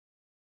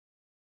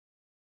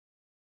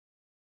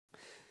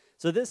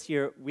So this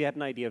year, we had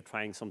an idea of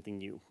trying something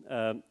new,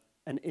 an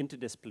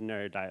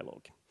interdisciplinary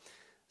dialogue.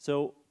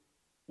 So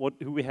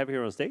who we have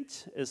here on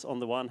stage is, on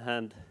the one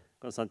hand,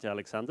 Constantia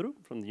Alexandrou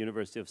from the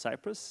University of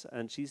Cyprus,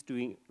 and she's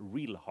doing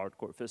real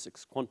hardcore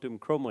physics, quantum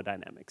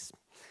chromodynamics.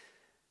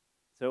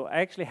 So I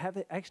actually have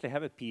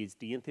a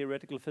PhD in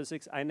theoretical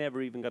physics. I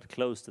never even got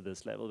close to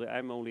this level.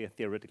 I'm only a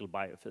theoretical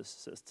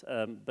biophysicist,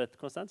 but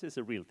Constantia is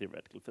a real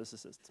theoretical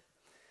physicist.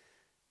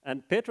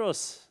 And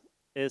Petros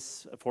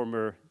is a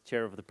former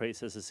chair of the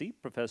Praise SSC,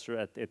 professor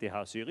at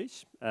ETH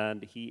Zurich,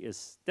 and he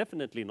is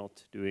definitely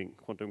not doing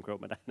quantum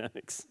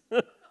chromodynamics.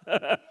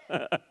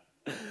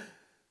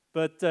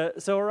 But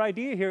so our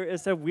idea here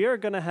is that we are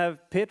going to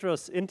have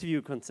Petros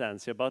interview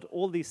Constantia about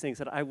all these things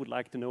that I would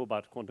like to know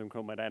about quantum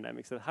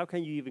chromodynamics. That how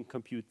can you even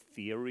compute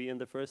theory in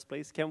the first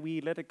place? Can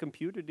we let a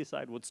computer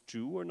decide what's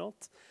true or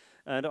not?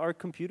 And are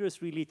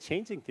computers really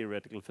changing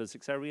theoretical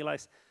physics? I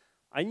realized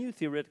I knew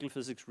theoretical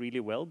physics really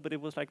well, but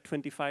it was like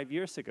 25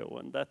 years ago,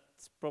 and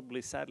that's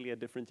probably sadly a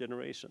different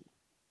generation.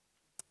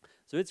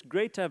 So it's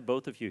great to have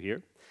both of you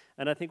here,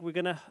 and I think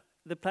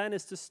the plan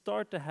is to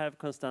start to have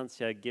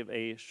Constantia give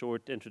a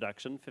short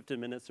introduction, 15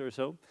 minutes or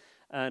so,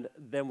 and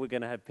then we're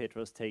going to have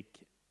Petros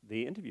take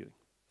the interview.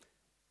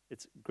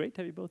 It's great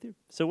to have you both here,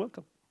 so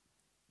welcome.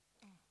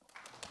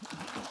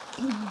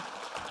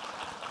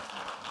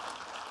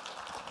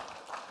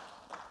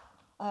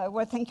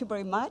 Well, thank you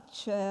very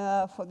much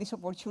for this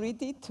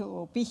opportunity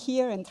to be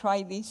here and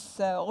try this,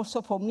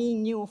 also for me,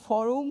 new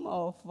forum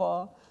of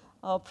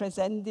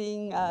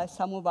presenting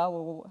some of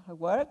our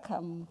work.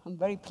 I'm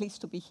very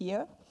pleased to be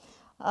here.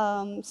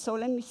 So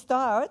let me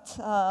start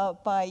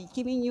by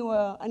giving you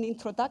an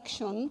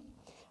introduction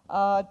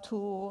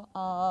to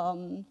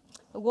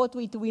what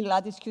we do in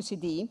Lattice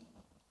QCD.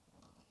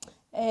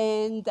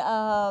 And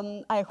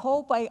I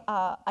hope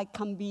I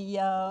can be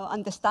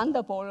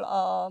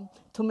understandable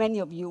to many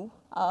of you.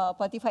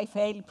 But if I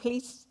fail,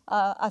 please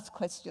ask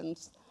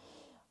questions.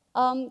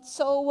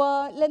 So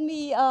let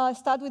me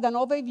start with an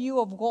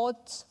overview of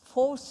what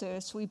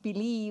forces we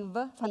believe,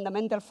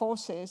 fundamental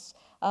forces,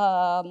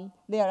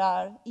 there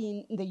are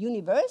in the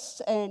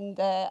universe. And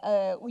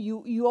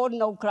you all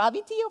know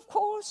gravity, of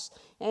course,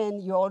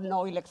 and you all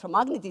know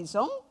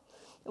electromagnetism.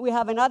 We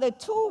have another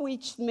two,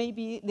 which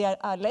maybe they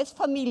are less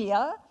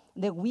familiar,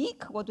 the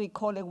weak, what we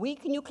call a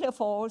weak nuclear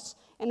force,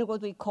 and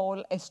what we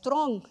call a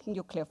strong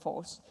nuclear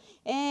force.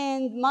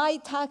 And my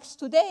task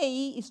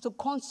today is to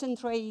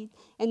concentrate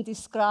and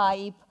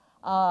describe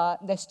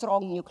the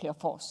strong nuclear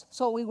force.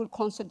 So we will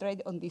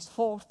concentrate on this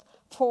fourth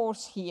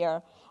force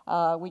here,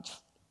 which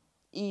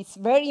is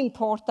very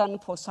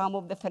important for some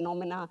of the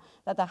phenomena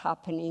that are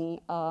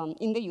happening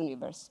in the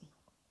universe.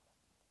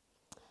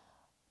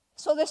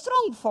 So the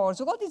strong force,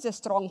 what is a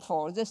strong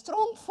force? The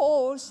strong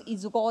force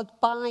is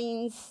what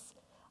binds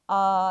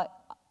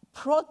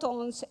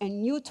protons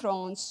and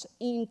neutrons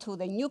into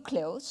the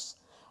nucleus,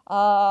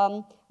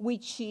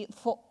 which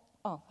forms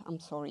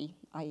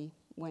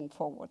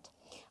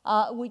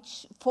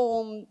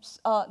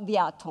the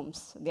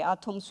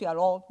atoms we are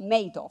all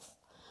made of.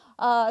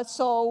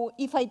 So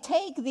if I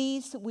take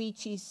this,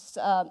 which is,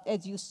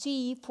 as you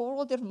see, 4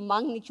 orders of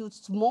magnitude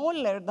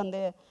smaller than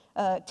the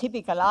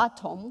typical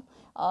atom,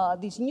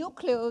 this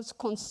nucleus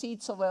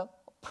consists of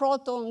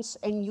protons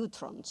and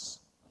neutrons.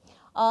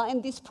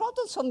 And these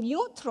protons and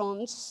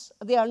neutrons,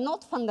 they are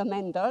not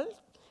fundamental.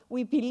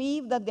 We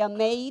believe that they are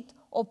made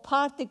of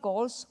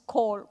particles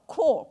called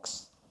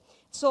quarks.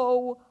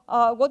 So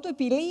what we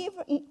believe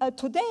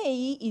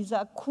today is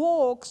that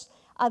quarks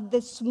are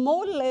the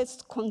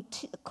smallest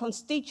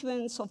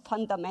constituents of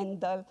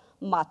fundamental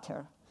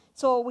matter.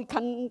 So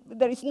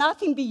there is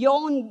nothing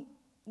beyond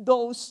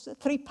those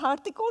 3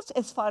 particles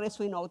as far as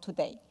we know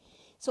today.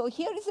 So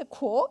here is a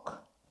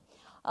quark.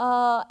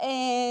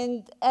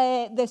 And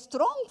the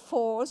strong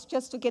force,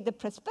 just to get the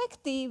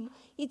perspective,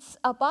 it's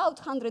about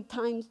 100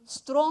 times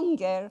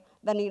stronger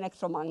than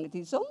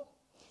electromagnetism.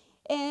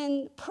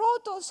 And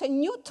protons and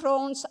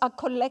neutrons are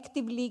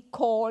collectively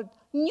called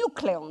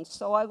nucleons.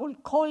 So I will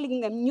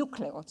calling them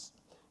nucleons.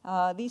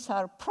 These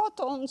are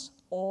protons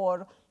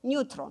or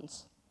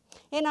neutrons.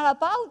 And are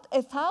about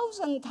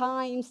 1,000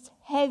 times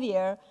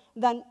heavier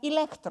than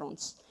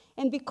electrons.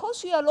 And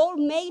because we are all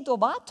made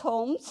of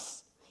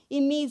atoms,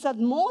 it means that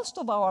most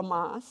of our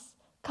mass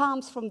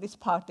comes from these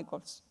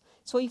particles.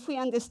 So if we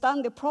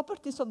understand the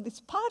properties of these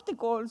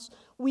particles,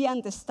 we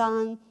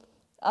understand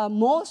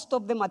most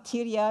of the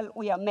material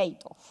we are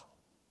made of.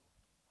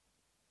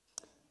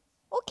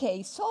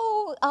 Okay,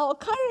 so our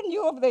current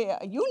view of the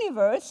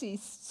universe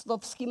is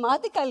sort of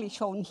schematically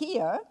shown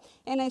here.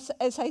 And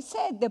as I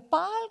said, the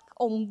bulk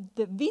of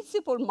the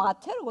visible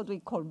matter, what we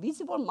call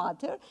visible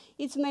matter,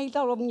 is made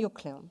out of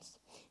nucleons.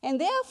 And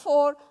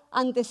therefore,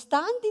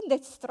 understanding the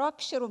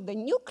structure of the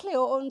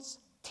nucleons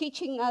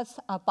teaching us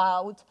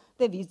about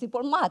the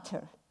visible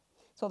matter.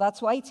 So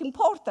that's why it's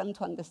important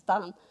to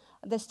understand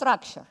the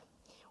structure.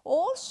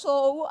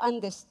 Also,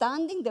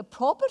 understanding the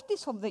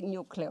properties of the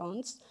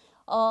nucleons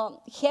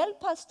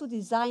help us to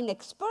design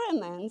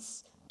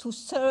experiments to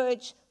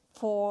search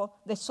for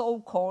the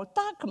so-called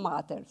dark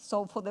matter.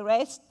 So for the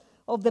rest,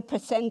 of the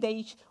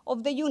percentage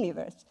of the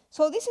universe.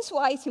 So this is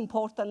why it's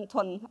important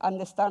to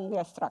understand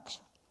their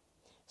structure.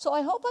 So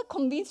I hope I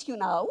convince you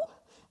now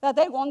that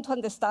I want to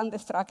understand the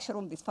structure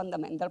of these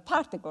fundamental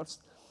particles.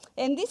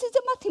 And this is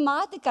a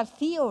mathematical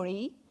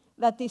theory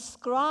that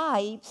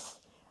describes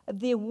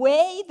the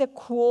way the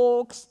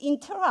quarks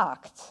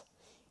interact.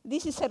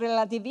 This is a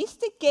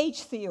relativistic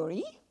gauge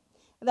theory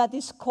that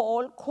is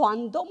called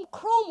quantum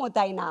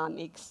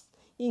chromodynamics.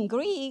 In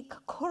Greek,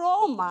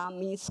 chroma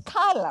means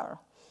color.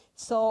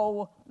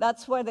 So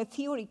that's where the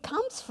theory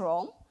comes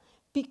from,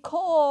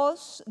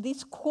 because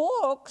these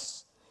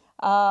quarks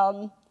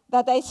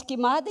that I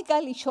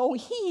schematically show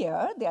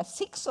here, there are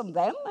 6 of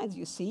them, as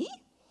you see.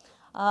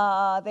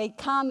 They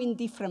come in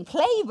different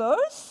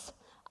flavors: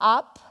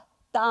 up,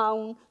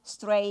 down,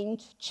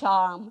 strange,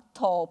 charm,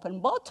 top,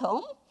 and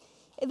bottom.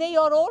 They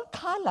are all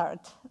colored.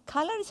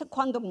 Color is a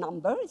quantum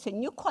number. It's a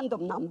new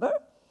quantum number.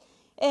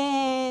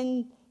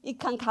 And it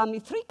can come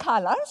in 3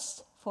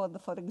 colors. For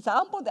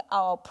example,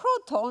 our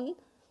proton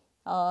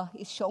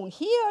is shown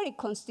here. It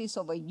consists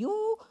of a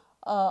U,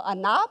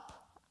 an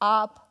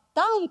up,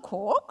 down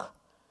quark.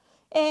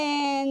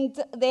 And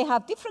they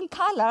have different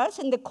colors,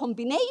 and the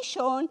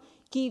combination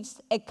gives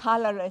a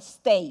colorless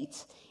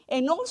state.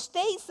 And all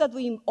states that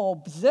we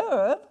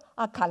observe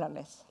are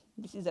colorless.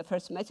 This is the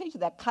first message,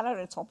 they're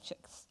colorless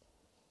objects.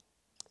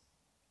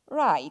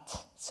 Right,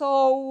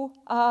 so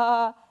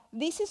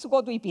this is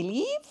what we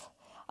believe.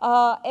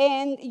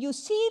 And you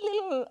see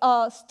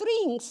little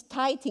strings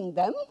tightening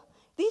them.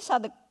 These are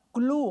the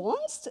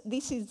gluons.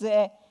 This is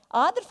the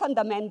other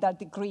fundamental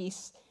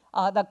degrees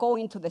that go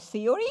into the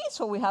theory.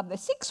 So we have the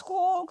 6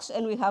 quarks,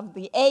 and we have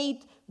the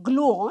 8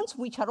 gluons,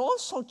 which are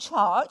also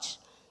charged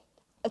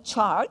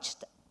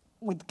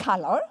with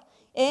color,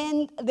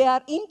 and they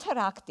are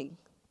interacting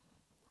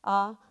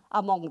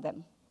among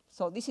them.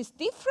 So this is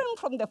different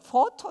from the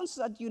photons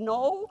that you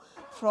know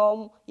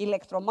from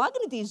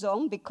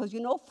electromagnetism, because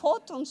you know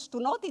photons do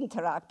not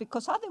interact,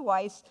 because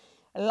otherwise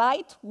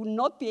light would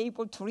not be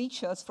able to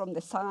reach us from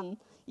the sun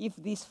if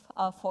these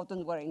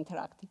photons were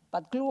interacting.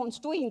 But gluons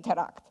do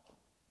interact.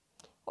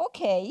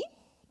 Okay.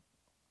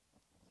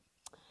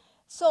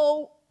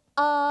 So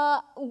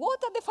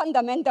what are the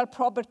fundamental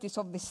properties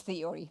of this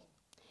theory?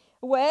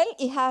 Well,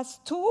 it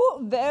has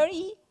 2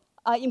 very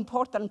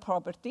important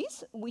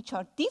properties, which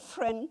are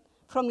different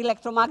from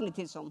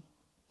electromagnetism.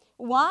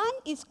 One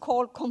is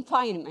called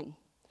confinement.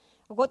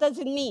 What does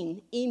it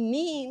mean? It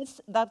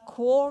means that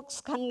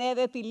quarks can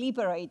never be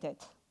liberated.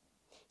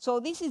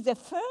 So this is the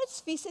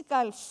first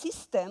physical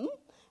system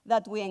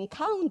that we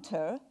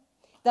encounter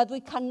that we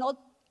cannot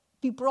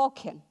be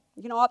broken.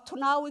 You know, up to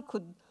now we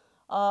could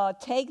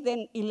take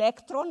the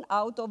electron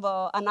out of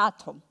an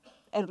atom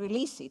and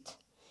release it.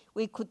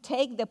 We could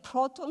take the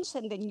protons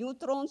and the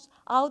neutrons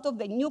out of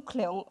the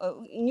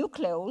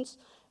nucleons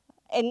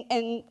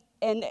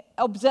and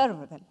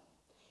observe them.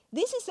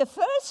 This is the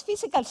first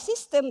physical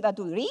system that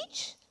we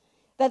reach,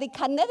 that it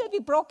can never be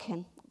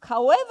broken.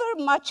 However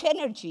much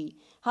energy,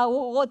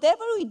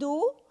 whatever we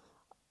do,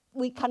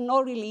 we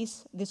cannot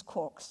release these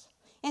quarks.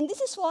 And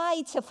this is why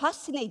it's a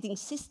fascinating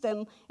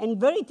system and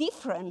very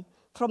different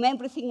from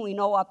everything we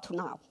know up to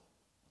now.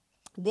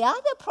 The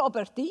other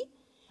property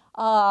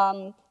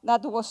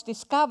that was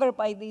discovered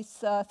by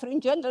these 3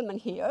 gentlemen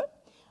here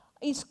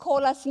is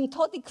called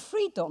asymptotic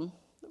freedom.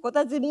 What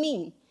does it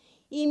mean?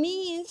 It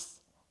means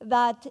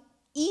that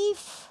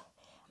if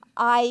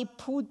I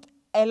put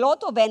a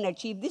lot of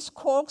energy, if these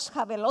quarks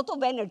have a lot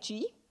of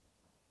energy,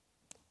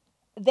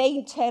 they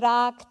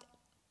interact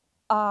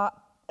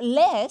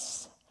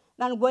less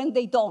than when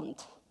they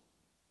don't.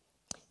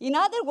 In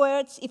other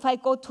words, if I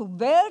go to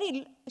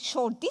very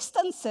short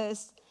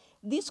distances,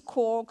 these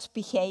quarks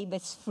behave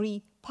as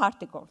free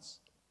particles.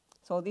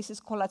 So this is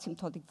called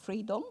asymptotic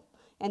freedom.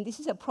 And this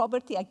is a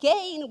property,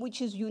 again,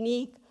 which is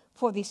unique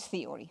for this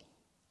theory.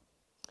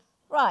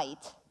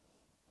 Right.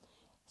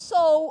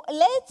 So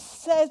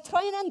let's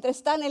try and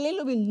understand a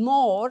little bit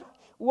more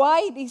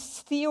why this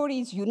theory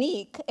is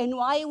unique and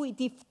why we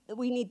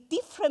need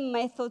different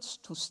methods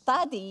to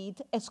study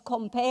it as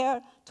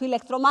compared to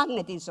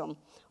electromagnetism,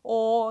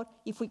 or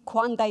if we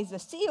quantize the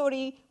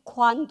theory,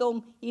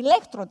 quantum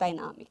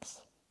electrodynamics.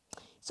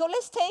 So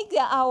let's take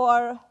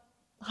our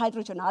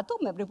hydrogen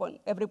atom.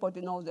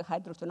 Everybody knows the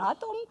hydrogen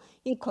atom.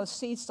 It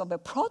consists of a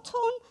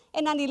proton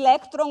and an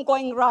electron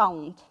going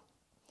round.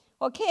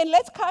 Okay, and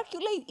let's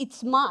calculate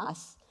its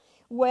mass.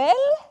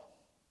 Well,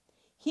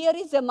 here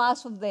is the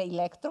mass of the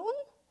electron.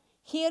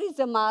 Here is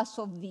the mass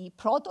of the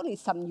proton in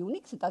some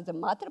units. It doesn't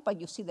matter, but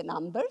you see the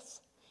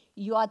numbers.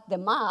 You add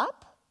them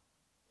up.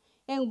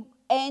 And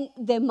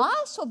the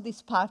mass of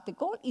this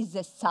particle is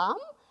the sum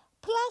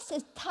plus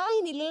a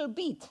tiny little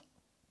bit.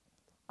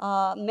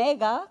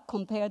 Mega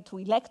compared to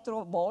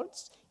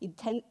electrovolts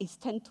is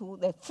 10 to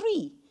the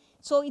 3.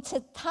 So it's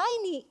a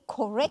tiny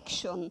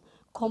correction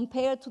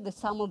compared to the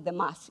sum of the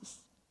masses.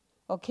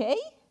 Okay?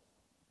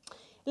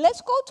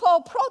 Let's go to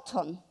our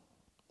proton.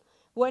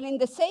 Well, in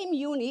the same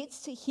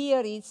units,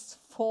 here is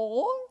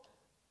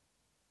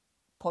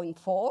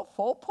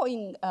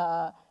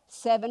 4.4,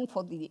 7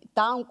 for the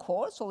down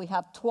quark, so we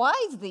have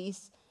twice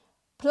this,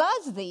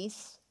 plus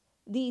this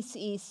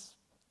is,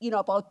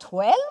 about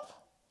 12.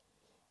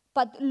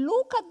 But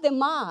look at the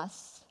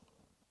mass.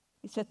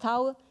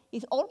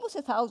 It's almost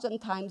 1,000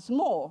 times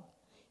more.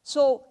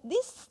 So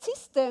this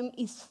system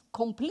is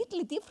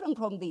completely different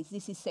from this.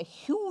 This is a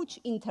huge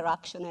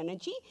interaction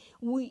energy,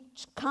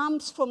 which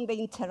comes from the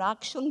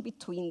interaction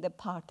between the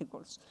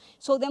particles.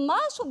 So the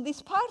mass of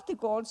these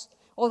particles,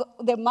 or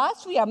the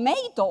mass we are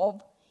made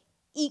of,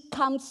 it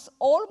comes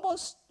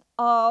almost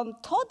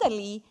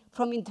totally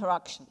from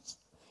interactions.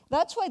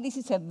 That's why this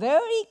is a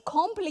very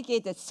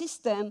complicated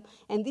system,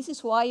 and this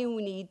is why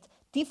we need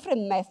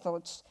different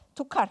methods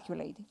to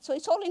calculate it. So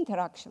it's all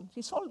interactions.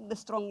 It's all the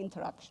strong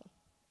interaction.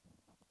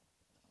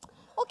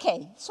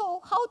 Okay, so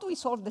how do we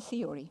solve the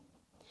theory?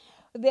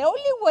 The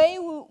only way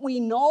we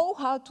know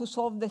how to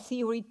solve the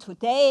theory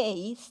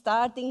today,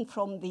 starting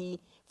from the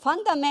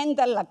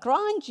fundamental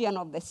Lagrangian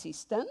of the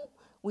system,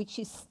 which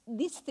is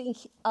this thing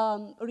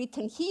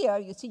written here.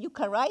 You see, you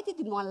can write it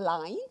in one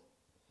line.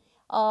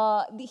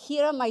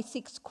 Here are my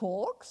 6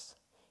 quarks.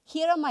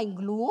 Here are my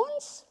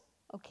gluons,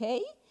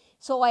 okay?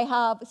 So I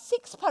have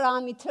 6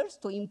 parameters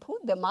to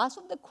input, the mass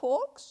of the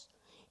quarks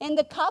and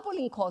the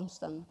coupling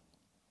constant.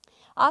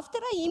 After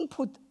I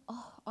input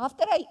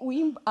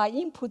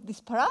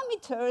these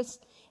parameters,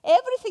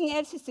 everything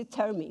else is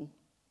determined.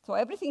 So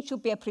everything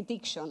should be a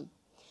prediction.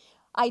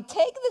 I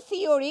take the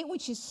theory,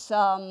 which is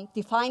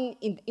defined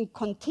in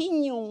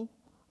continuum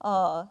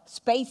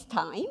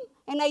space-time,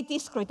 and I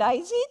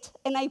discretize it,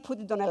 and I put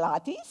it on a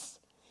lattice.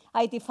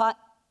 I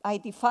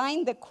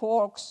define the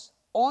quarks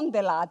on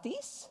the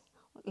lattice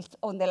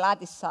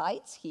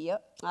sides here.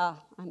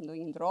 I'm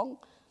doing it wrong.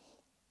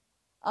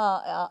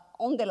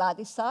 On the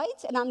lattice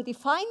sides, and I'm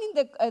defining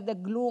the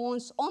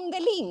gluons on the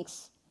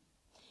links.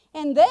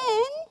 And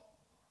then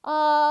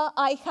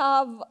I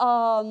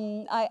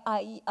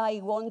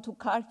want to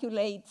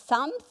calculate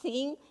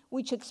something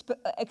which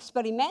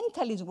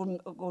experimentalists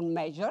will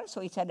measure,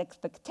 so it's an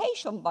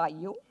expectation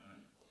value.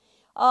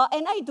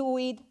 And I do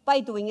it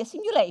by doing a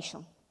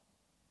simulation.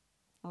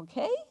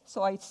 Okay,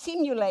 so I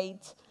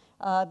simulate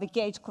the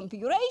gauge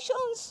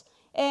configurations,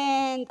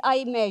 and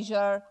I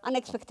measure an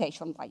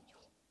expectation value.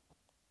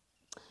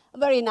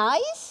 Very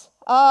nice.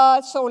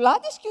 So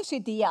lattice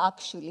QCD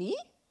actually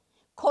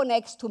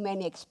connects to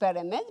many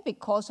experiments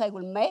because I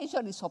will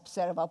measure is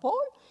observable,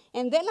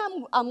 and then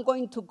I'm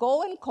going to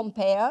go and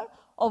compare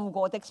of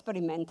what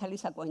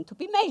experimentalists are going to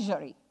be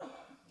measuring.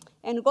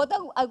 And what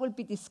I will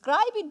be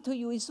describing to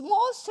you is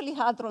mostly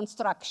hadron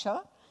structure,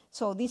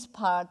 so this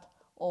part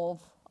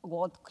of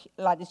what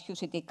lattice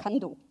QCD can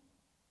do.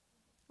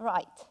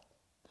 Right.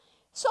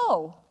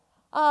 So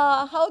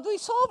how do we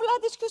solve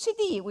lattice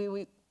QCD?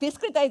 We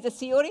discretize the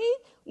theory.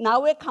 Now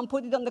we can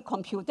put it on the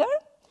computer.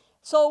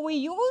 So we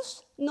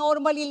use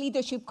normally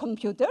leadership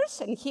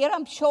computers. And here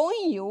I'm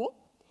showing you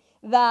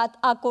that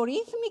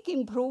algorithmic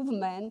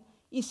improvement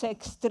is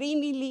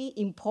extremely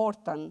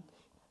important.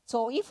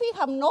 So if we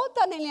have not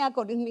done any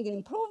algorithmic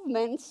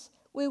improvements,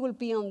 we will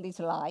be on this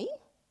line.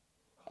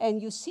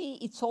 And you see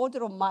its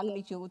order of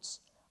magnitudes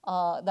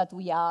that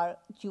we are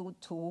due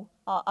to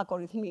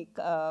algorithmic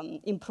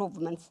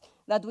improvements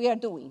that we are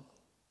doing.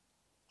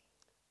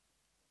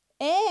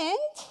 And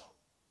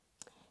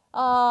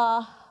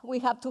we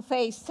have to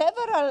face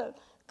several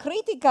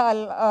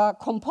critical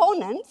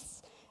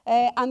components.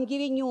 I'm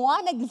giving you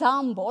one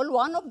example.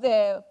 One of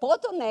the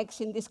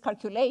bottlenecks in these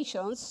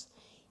calculations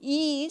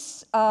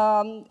is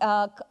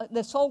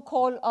the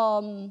so-called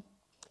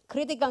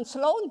critical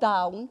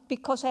slowdown,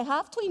 because I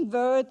have to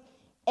invert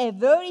a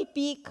very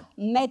big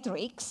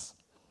matrix.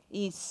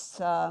 Is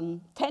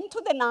 10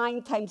 to the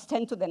 9 times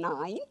 10 to the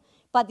 9,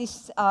 but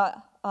it's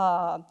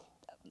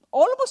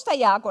almost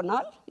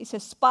diagonal. It's a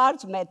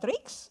sparse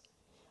matrix,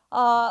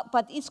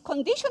 but its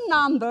condition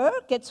number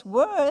gets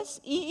worse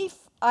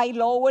if I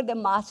lower the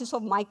masses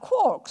of my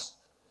quarks.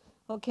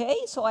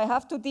 Okay, so I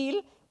have to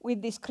deal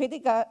with this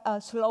critical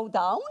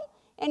slowdown,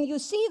 and you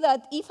see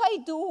that if I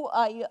do,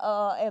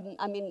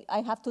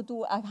 I have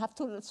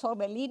to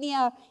solve a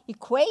linear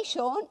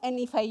equation, and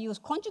if I use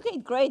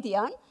conjugate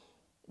gradient,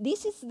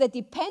 this is the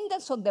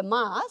dependence on the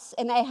mass,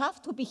 and I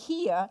have to be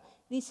here.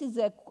 This is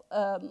the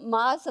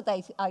mass that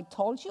I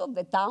told you of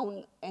the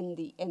down and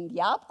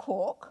the up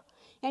quark.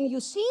 And you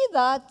see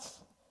that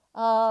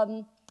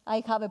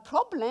I have a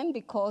problem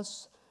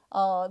because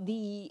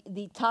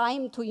the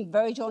time to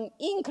inversion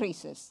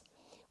increases.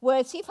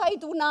 Whereas if I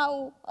do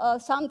now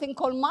something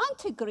called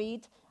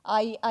multigrid,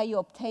 I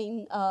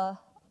obtain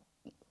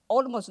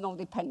almost no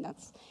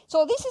dependence.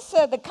 So this is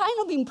the kind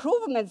of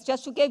improvements,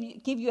 just to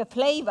give you a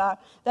flavor,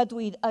 that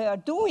we are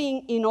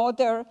doing in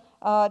order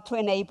to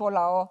enable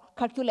our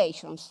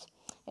calculations.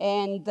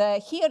 And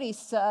here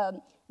is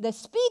the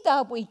speed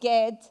up we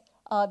get.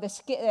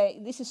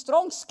 This is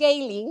strong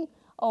scaling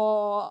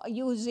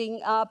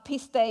using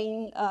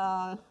P-Stain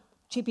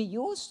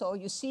GPUs. So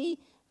you see,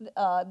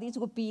 this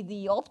would be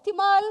the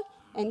optimal,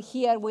 and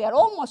here we are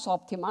almost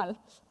optimal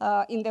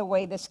in the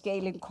way the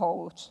scaling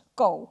codes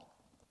go.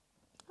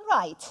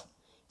 Right,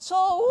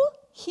 so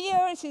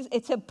here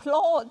it's a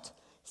plot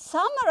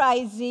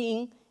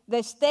summarizing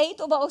the state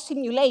of our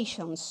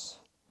simulations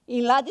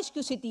in lattice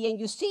QCD. And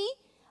you see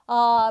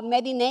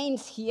many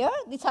names here.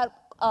 These are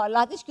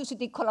lattice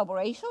QCD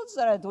collaborations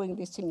that are doing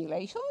these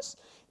simulations.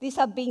 These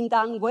are being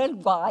done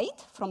worldwide,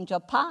 from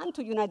Japan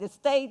to United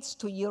States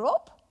to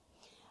Europe.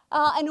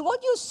 And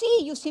what you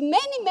see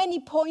many, many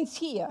points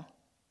here.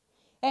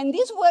 And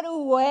this is where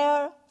we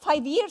were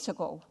 5 years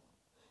ago.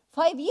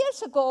 5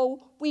 years ago,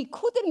 we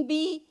couldn't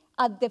be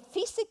at the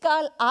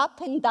physical up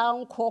and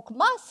down quark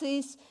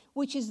masses,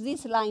 which is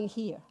this line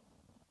here.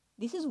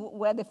 This is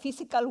where the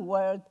physical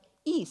world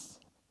is.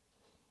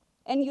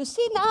 And you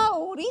see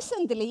now,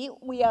 recently,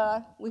 we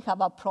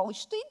have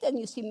approached it, and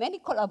you see many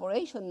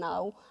collaborations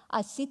now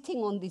are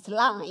sitting on this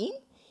line.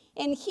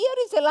 And here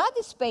is a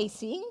lattice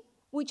spacing,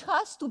 which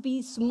has to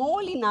be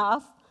small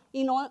enough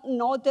in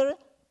order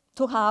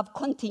to have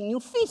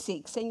continuous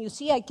physics. And you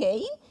see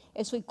again,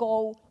 as we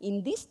go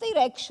in this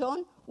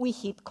direction, we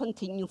hit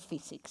continuous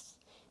physics.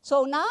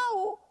 So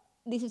now,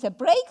 this is a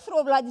breakthrough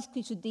of lattice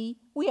QCD.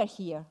 We are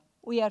here.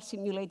 We are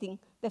simulating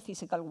the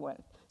physical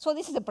world. So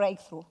this is a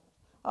breakthrough.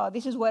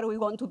 This is where we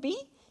want to be.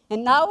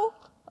 And now,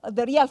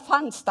 the real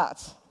fun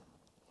starts.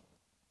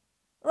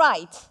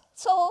 Right.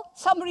 So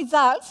some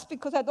results,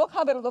 because I don't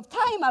have a lot of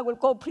time, I will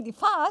go pretty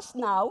fast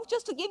now,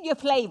 just to give you a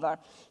flavor.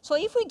 So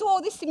if we do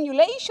all these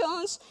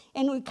simulations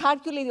and we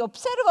calculate the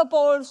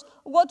observables,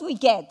 what do we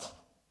get?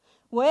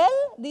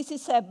 Well, this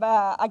is,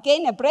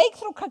 again, a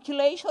breakthrough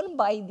calculation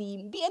by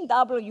the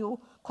BMW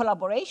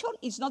collaboration.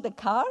 It's not a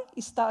car.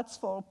 It starts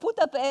for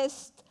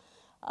Budapest,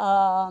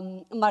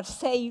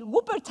 Marseille,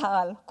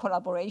 Wuppertal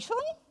collaboration.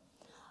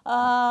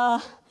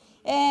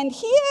 And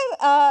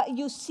here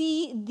you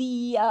see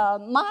the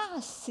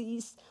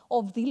masses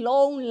of the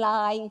long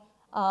line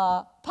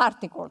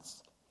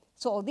particles.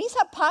 So these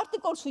are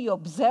particles we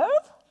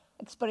observe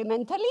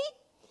experimentally.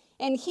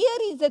 And here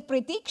is the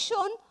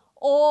prediction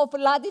of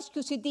lattice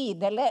QCD,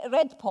 the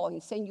red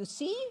points. And you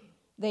see,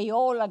 they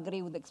all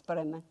agree with the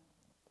experiment.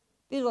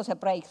 This was a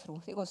breakthrough.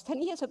 It was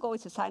 10 years ago.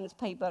 It's a science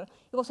paper.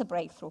 It was a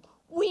breakthrough.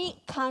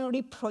 We can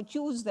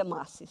reproduce the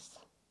masses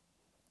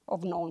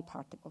of known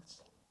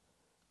particles.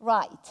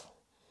 Right.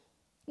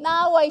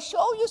 Now I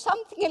show you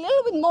something a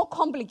little bit more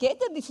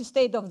complicated. This is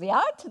state of the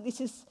art. This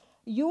is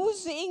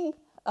using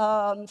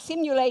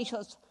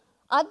simulations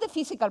at the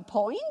physical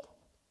point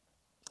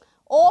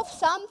of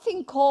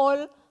something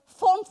called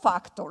form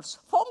factors.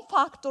 Form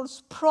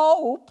factors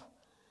probe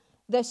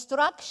the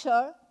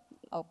structure,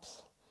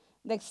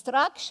 the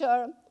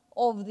structure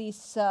of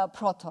this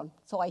proton.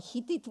 So I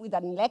hit it with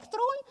an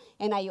electron,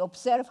 and I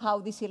observe how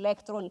this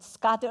electron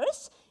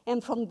scatters.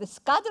 And from the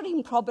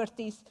scattering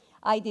properties,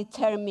 I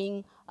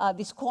determine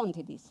these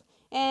quantities.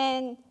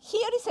 And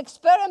here is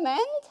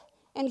experiment,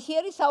 and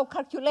here is our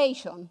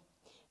calculation.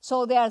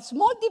 So there are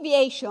small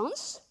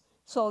deviations.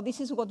 So this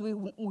is what we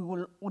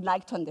would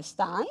like to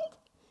understand.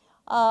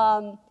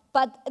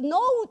 But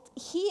note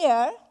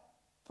here,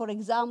 for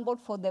example,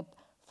 for the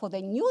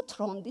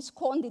neutron, this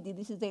quantity,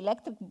 this is the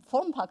electric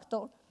form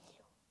factor,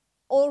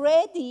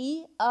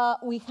 already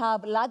we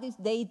have lattice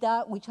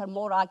data which are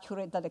more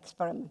accurate than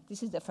experiments.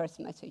 This is the first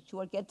message. You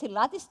are getting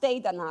lattice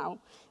data now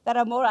that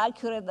are more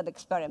accurate than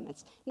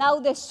experiments. Now,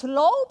 the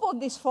slope of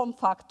these form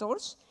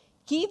factors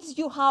gives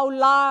you how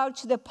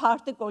large the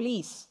particle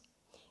is.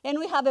 And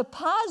we have a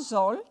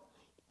puzzle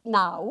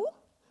now.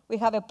 We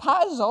have a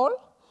puzzle.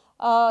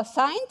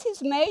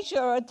 Scientists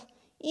measured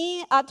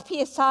at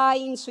PSI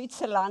in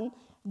Switzerland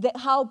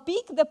how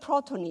big the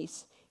proton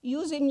is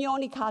using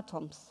ionic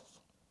atoms.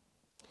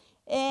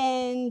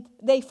 And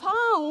they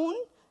found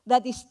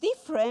that it's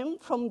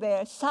different from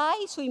the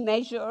size we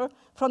measure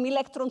from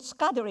electron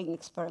scattering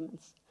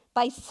experiments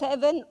by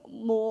 7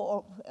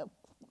 more,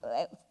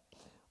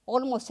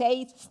 almost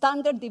 8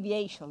 standard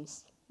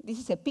deviations. This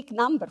is a big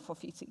number for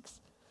physics,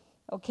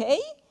 okay?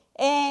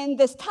 And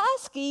the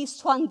task is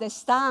to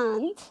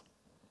understand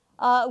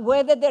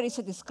whether there is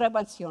a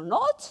discrepancy or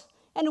not,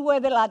 and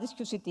whether lattice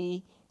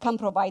QCD can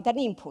provide an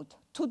input.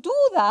 To do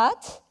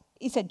that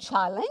is a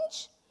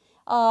challenge,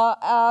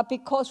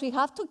 because we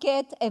have to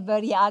get a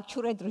very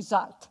accurate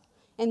result.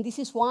 And this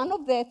is one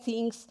of the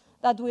things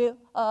that,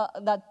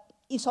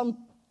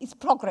 is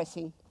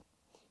progressing.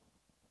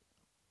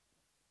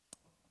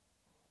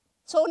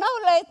 So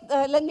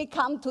now let me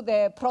come to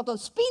the proton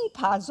spin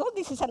puzzle.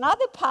 This is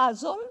another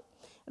puzzle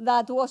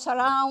that was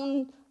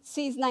around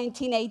since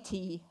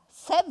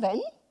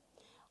 1987.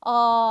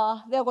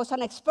 There was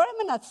an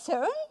experiment at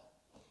CERN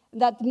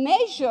that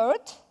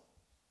measured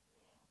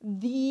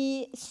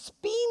the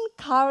spin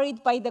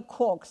carried by the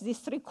quarks, these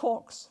 3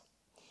 quarks.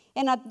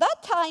 And at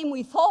that time,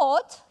 we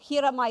thought,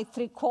 here are my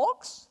 3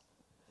 quarks.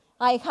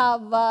 They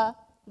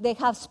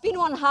have spin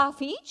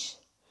 1/2 each.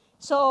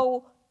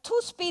 So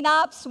 2 spin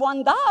ups,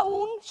 1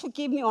 down should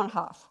give me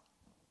 1/2.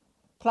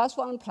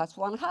 +1 +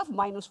 1/2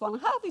 minus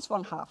 1/2 is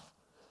 1/2.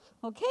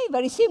 Okay,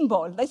 very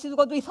simple. This is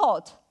what we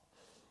thought.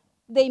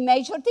 They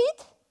measured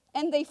it,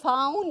 and they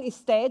found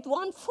instead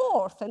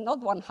 1/4 and not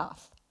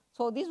 1/2.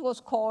 So this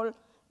was called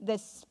the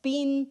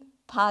spin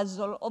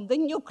puzzle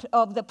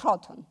of the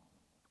proton.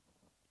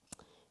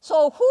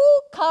 So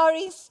who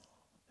carries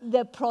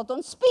the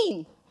proton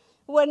spin?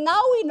 Well,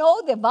 now we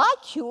know the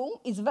vacuum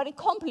is very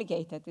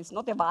complicated. It's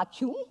not a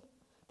vacuum.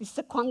 This is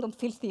a quantum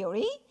field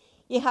theory.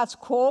 It has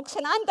quarks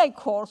and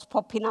antiquarks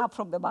popping up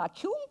from the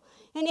vacuum,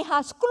 and it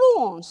has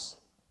gluons.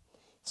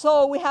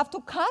 So we have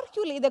to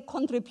calculate the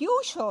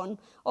contribution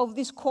of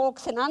these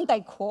quarks and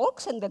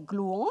antiquarks and the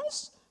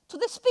gluons to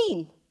the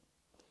spin.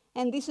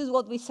 And this is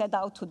what we set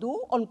out to do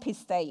on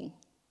P-stain.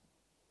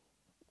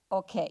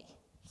 OK,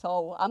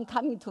 so I'm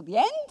coming to the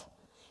end.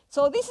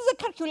 So this is a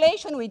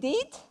calculation we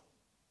did.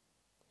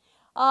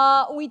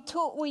 We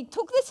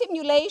took the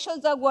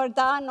simulations that were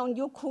done on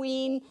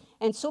uQueen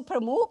and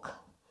SuperMOOC.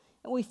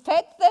 We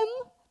fed them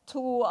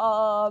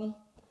to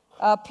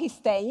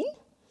P-stain.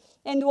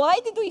 And why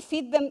did we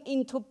feed them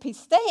into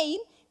P-stain?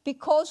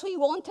 Because we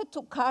wanted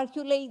to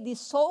calculate these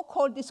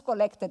so-called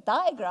disconnected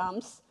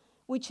diagrams,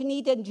 which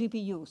needed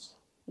GPUs.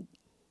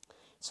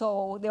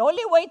 So the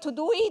only way to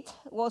do it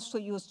was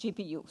to use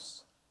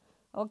GPUs.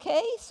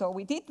 OK, so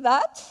we did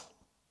that.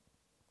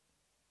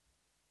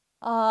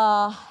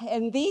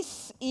 And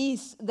this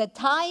is the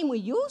time we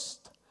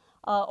used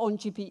on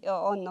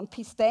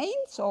P-stain,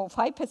 so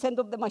 5%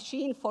 of the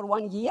machine for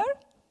 1 year.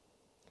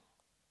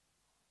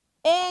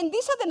 And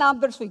these are the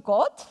numbers we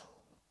got.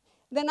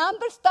 The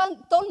numbers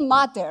don't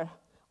matter.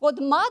 What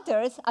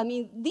matters, I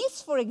mean,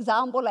 this, for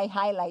example, I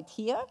highlight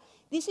here.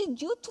 This is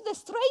due to the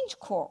strange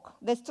quark.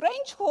 The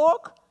strange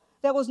quark,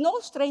 there was no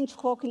strange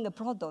quark in the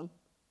proton.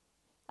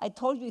 I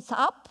told you it's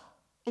up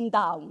and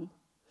down.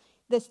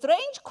 The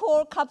strange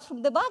quark comes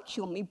from the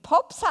vacuum. It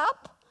pops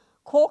up,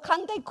 quark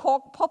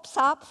anti-quark pops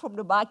up from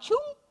the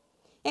vacuum,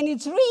 and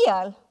it's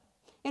real.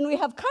 And we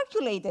have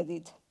calculated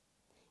it.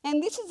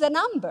 And this is a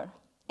number.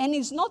 And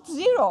it's not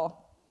zero,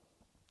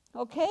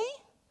 OK?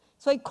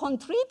 So it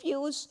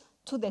contributes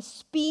to the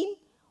spin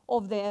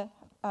of the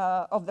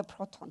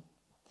proton.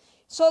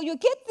 So you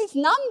get these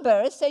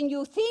numbers, and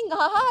you think,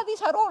 aha,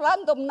 these are all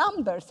random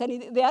numbers.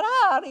 And they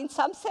are, in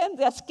some sense,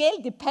 they are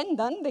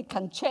scale-dependent. They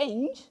can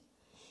change.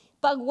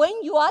 But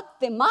when you add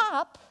them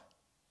up,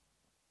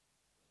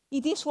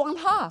 it is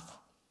 1/2.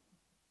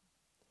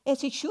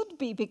 As it should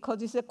be,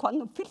 because it's a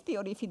quantum field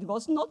theory. If it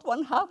was not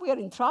 1/2, we are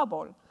in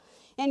trouble.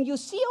 And you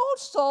see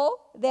also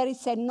there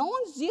is a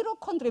non-zero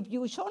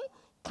contribution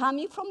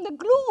coming from the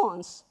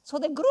gluons. So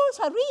the gluons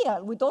are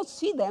real. We don't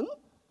see them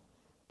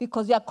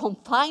because they are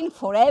confined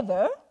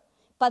forever,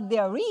 but they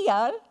are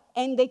real,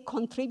 and they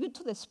contribute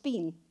to the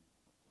spin.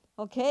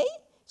 OK?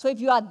 So if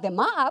you add them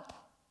up,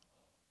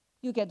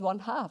 you get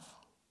 1/2.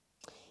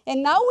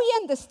 And now we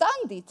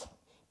understand it,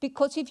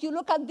 because if you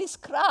look at this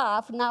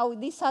graph, now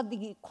these are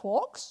the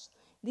quarks.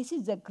 This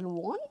is the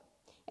gluon.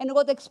 And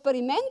what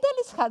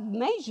experimentalists had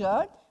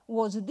measured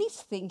was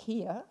this thing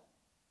here.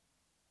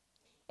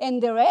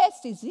 And the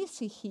rest is this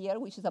here,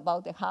 which is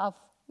about 1/2.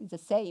 It's the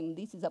same.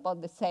 This is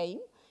about the same.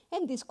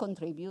 And this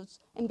contributes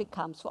and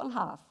becomes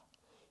 1/2.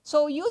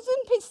 So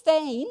using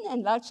P-stain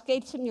and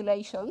large-scale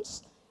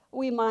simulations,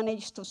 we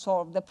managed to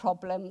solve the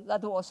problem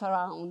that was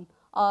around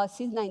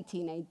since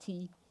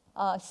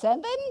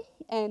 1987.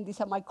 And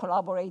these are my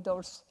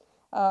collaborators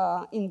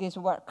in this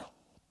work.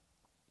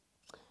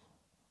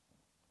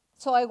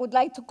 So I would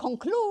like to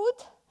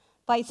conclude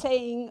by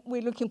saying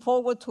we're looking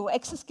forward to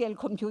exascale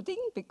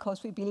computing,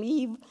 because we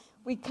believe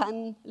we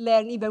can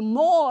learn even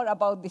more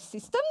about this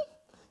system.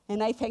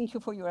 And I thank you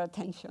for your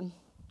attention.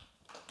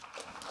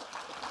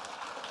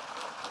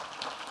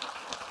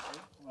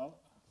 Well,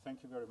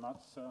 thank you very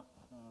much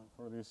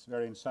for this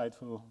very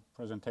insightful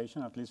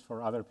presentation, at least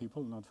for other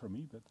people, not for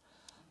me, but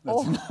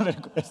that's another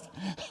question.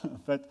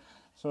 But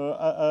so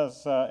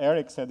as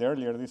Eric said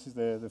earlier, this is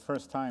the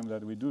first time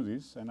that we do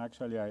this, and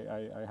actually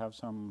I have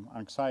some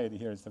anxiety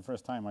here. It's the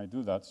first time I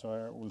do that, so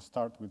I will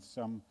start with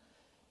some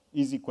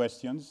easy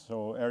questions.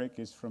 So Eric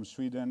is from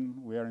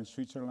Sweden. We are in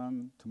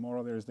Switzerland.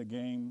 Tomorrow there's the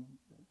game.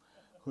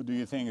 Who do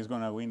you think is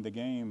going to win the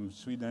game?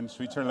 Sweden,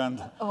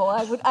 Switzerland? Oh,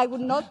 I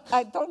would not.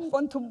 I don't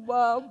want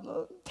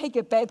to take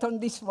a bet on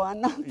this one.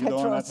 You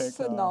don't want to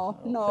take? No,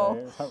 okay.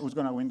 no. Who's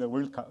going to win the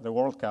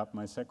World Cup?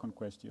 My second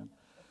question.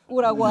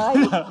 Uruguay.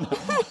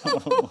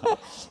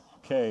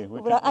 Okay.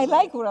 I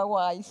like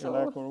Uruguay. So. You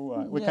like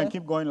Uruguay. We can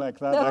keep going like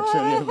that,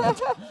 actually,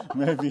 but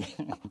maybe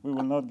we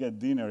will not get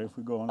dinner if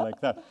we go on like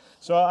that.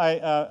 So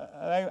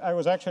I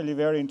was actually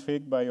very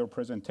intrigued by your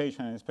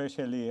presentation, and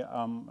especially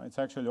it's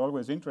actually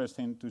always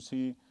interesting to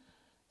see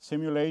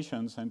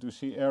simulations and to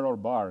see error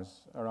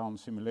bars around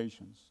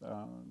simulations.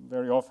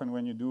 Very often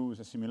when you do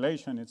a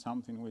simulation, it's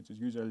something which is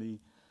usually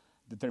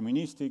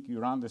deterministic. You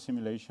run the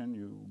simulation,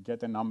 you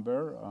get a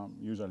number,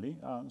 usually.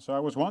 So I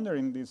was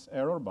wondering, these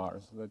error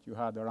bars that you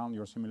had around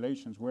your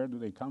simulations, where do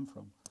they come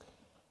from?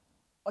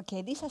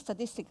 Okay, these are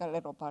statistical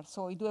error bars.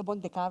 So we do a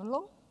Monte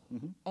Carlo,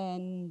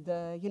 and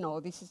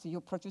this is, you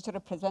produce a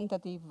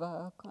representative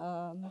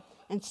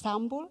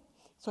ensemble,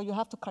 so you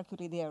have to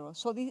calculate the error.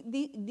 So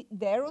the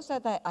errors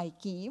that I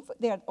give,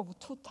 they are of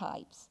two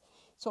types.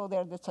 So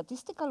they're the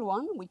statistical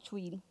one, which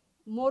we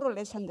more or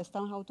less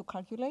understand how to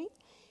calculate.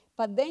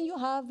 But then you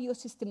have your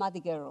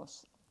systematic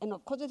errors. And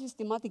of course, the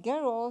systematic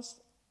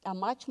errors are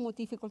much more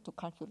difficult to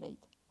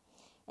calculate.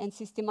 And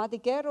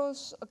systematic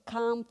errors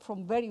come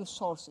from various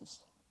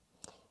sources.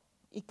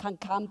 It can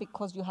come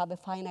because you have a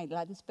finite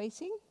lattice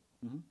spacing.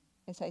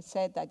 As I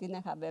said, I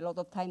didn't have a lot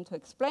of time to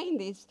explain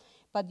this,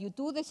 but you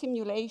do the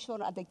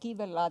simulation at a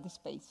given lattice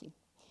spacing.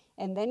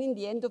 And then in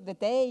the end of the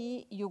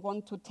day, you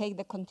want to take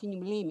the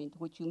continuum limit,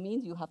 which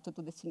means you have to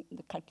do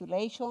the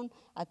calculation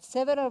at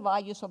several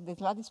values of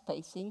this lattice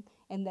spacing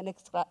and then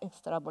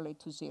extrapolate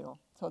to 0.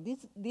 So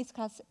this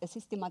has a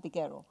systematic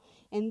error.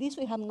 And this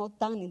we have not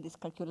done in this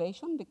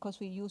calculation because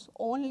we use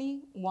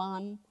only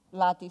one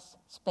lattice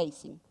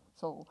spacing.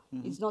 So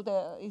it's not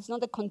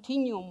a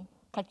continuum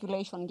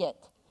calculation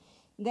yet.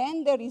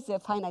 Then there is a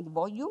finite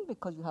volume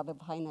because you have a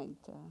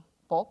finite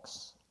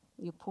box.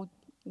 You put,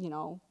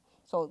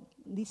 so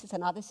this is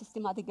another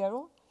systematic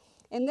error.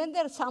 And then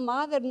there are some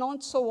other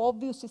not so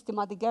obvious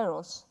systematic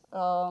errors,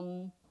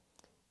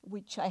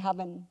 which I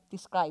haven't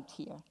described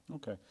here.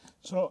 Okay.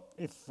 So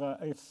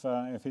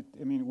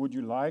would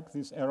you like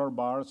these error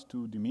bars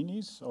to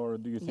diminish, or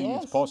do you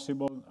think it's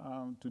possible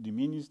to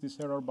diminish these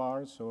error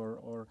bars,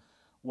 or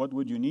what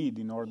would you need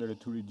in order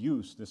to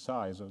reduce the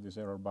size of these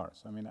error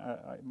bars? I mean,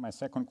 my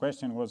second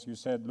question was, you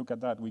said, look at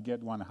that, we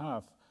get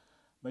 1/2,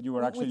 but you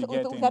were actually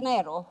getting... With an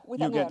error.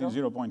 You're getting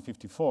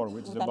 0.54,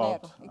 which is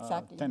about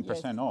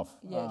 10% off.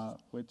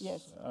 Which,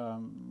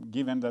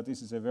 given that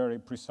this is a very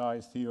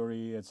precise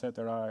theory,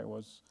 etc., I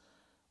was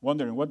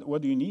wondering,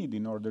 what do you need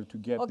in order to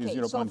get this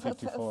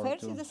 0.54? So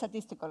first is the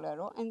statistical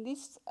error, and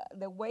this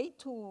the way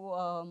to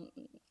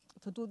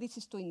do this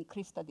is to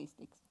increase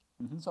statistics.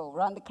 So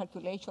run the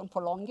calculation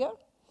for longer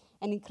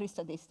and increase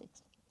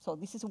statistics. So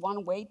this is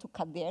one way to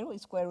cut the error,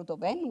 is square root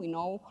of n. We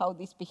know how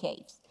this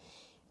behaves.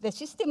 The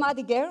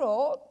systematic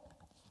error,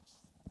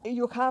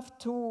 you have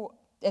to,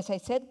 as I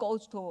said,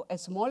 goes to a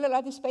smaller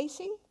lattice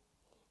spacing.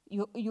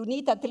 You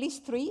need at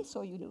least 3,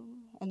 so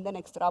and then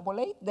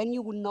extrapolate. Then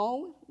you will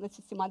know the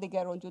systematic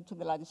error due to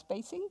the lattice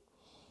spacing.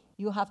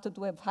 You have to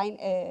do an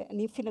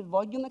infinite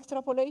volume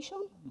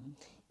extrapolation.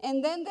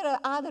 And then there are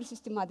other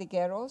systematic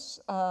errors,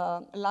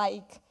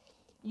 like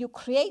you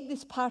create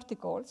these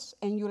particles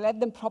and you let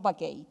them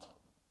propagate.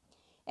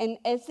 And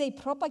as they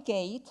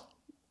propagate,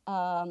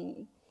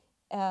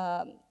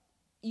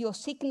 your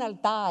signal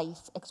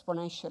dies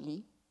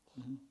exponentially,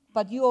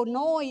 but your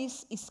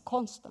noise is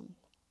constant.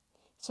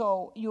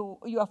 So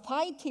you are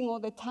fighting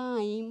all the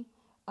time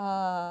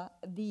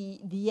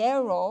the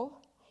error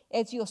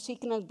as your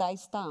signal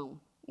dies down.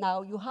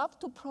 Now, you have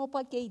to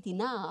propagate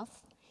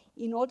enough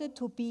in order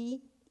to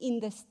be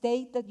in the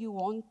state that you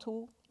want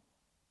to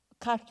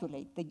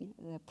calculate, the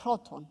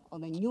proton or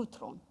the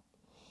neutron.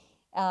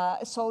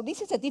 So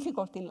this is a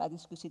difficulty in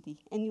lattice QCD,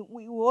 and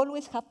we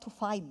always have to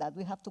fight that.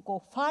 We have to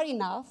go far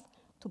enough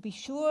to be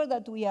sure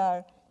that we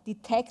are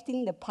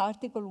detecting the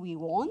particle we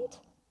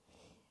want,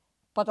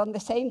 but at the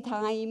same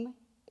time,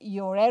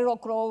 your error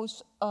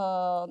grows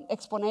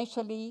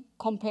exponentially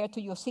compared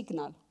to your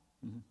signal.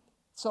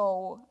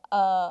 So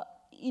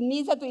it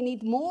means that we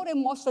need more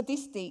and more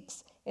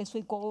statistics as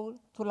we go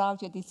to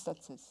larger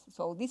distances.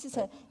 So this is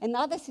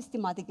another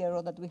systematic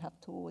error that we have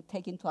to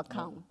take into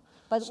account.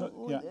 But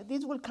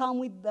this will come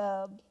with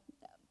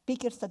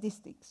bigger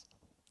statistics.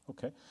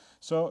 Okay.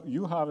 So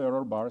you have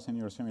error bars in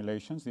your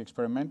simulations. The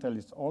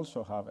experimentalists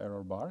also have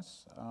error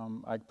bars.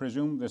 I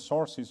presume the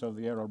sources of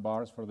the error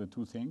bars for the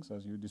two things,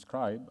 as you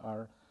described,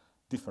 are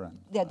different.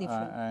 They're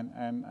different.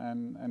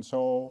 And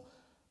so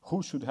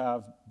who should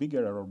have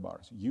bigger error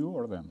bars, you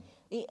or them?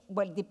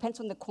 Well, it depends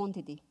on the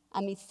quantity.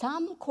 I mean,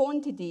 some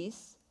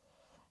quantities,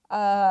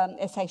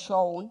 as I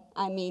shown,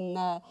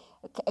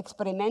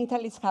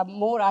 experimentalists have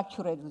more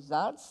accurate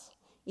results.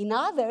 In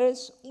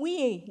others,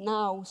 we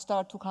now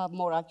start to have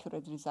more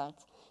accurate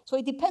results. So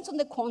it depends on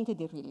the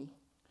quantity, really.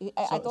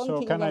 I don't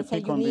think can I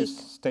pick on this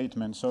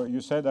statement? So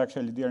you said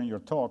actually during your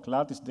talk,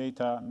 lattice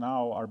data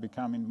now are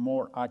becoming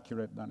more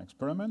accurate than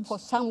experiments. For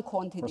some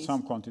quantities. For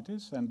some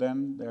quantities. And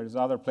then there's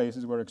other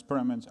places where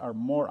experiments are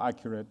more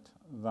accurate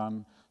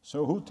than...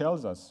 So who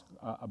tells us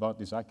about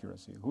this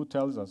accuracy? Who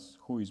tells us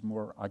who is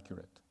more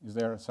accurate? Is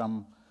there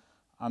some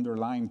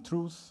underlying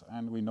truth,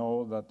 and we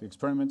know that the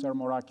experiments are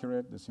more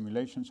accurate, the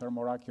simulations are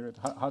more accurate?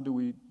 How do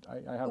we...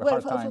 I have a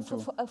hard time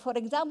to... For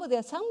example, there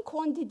are some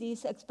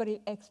quantities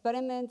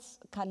experiments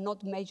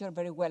cannot measure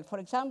very well. For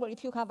example,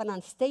 if you have an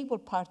unstable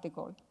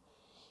particle,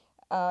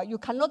 you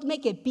cannot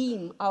make a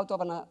beam out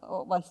of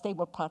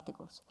unstable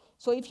particles.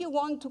 So if you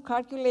want to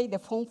calculate the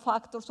form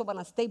factors of an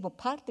unstable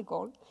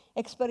particle,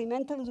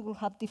 experimentals will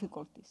have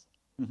difficulties.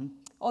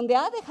 On the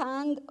other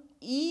hand,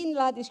 in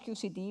lattice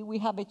QCD, we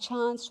have a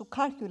chance to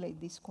calculate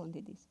these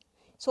quantities.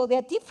 So there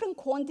are different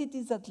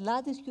quantities that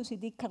lattice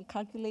QCD can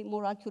calculate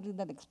more accurately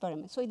than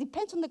experiments. So it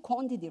depends on the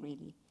quantity,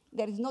 really.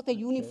 There is not a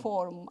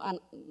uniform,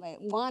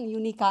 one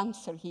unique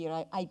answer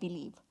here, I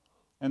believe.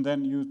 And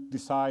then you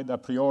decide a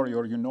priori,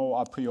 or you know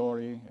a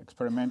priori,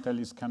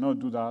 experimentalists cannot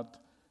do that,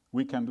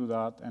 we can do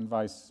that, and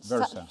vice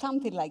versa.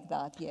 Something like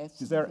that,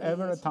 yes. Is there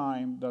ever a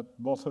time that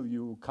both of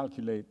you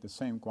calculate the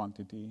same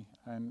quantity?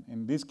 And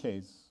in this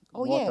case,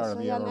 Oh, what yes. are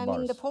the error I bars?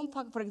 mean, the form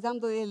factor, for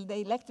example, the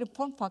electric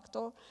form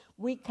factor,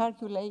 we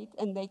calculate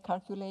and they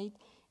calculate,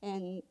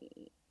 and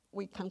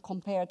we can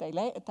compare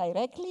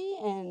directly,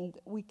 and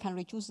we can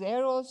reduce the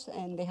errors,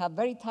 and they have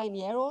very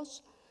tiny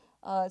errors.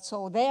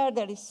 So there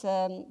is,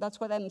 that's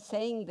what I'm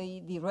saying,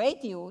 the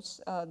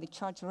radius, the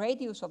charge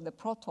radius of the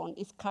proton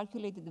is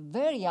calculated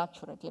very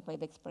accurately by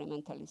the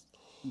experimentalist.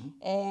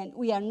 And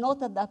we are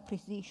not at that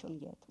precision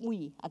yet,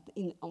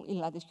 in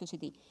lattice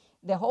QCD.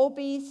 The hope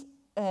is,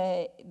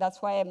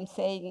 that's why I'm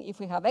saying if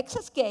we have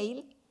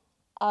exascale,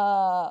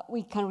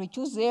 we can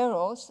reduce the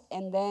errors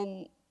and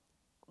then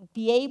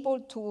be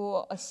able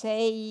to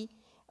say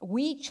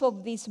which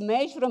of these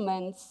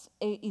measurements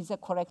is the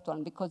correct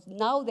one, because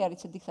now there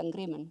is a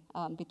disagreement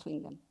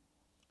between them.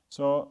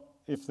 So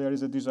if there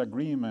is a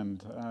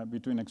disagreement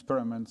between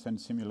experiments and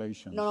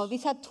simulations? No,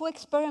 these are two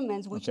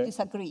experiments which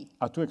disagree.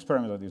 Two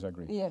experiments that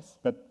disagree? Yes.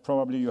 But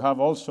probably you have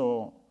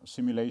also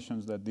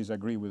simulations that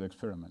disagree with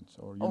experiments,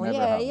 or you never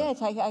have yes,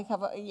 that. I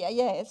have,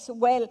 yes,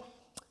 well.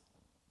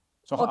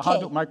 So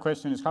okay. My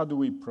question is, how do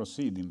we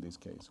proceed in this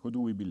case? Who do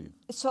we believe?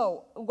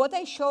 So what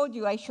I showed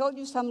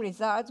you some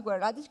results where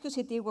lattice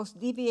QCD was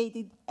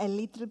deviated a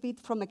little bit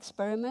from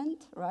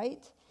experiment,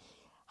 right?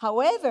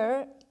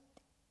 However,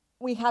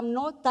 we have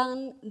not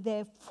done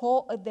the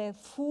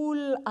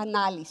full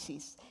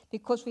analysis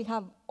because we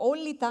have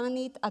only done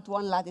it at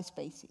one lattice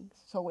spacing.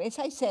 So as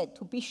I said,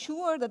 to be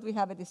sure that we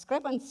have a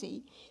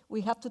discrepancy,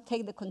 we have to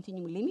take the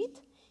continuum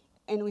limit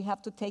and we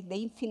have to take the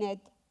infinite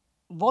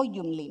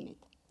volume limit.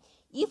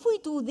 If we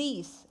do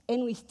this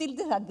and we still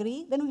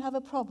disagree, then we have a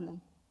problem,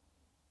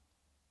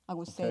 I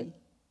would say.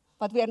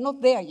 But we are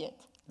not there yet.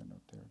 We're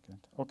not there yet.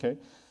 Okay.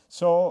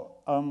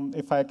 So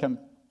if I can,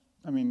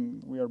 I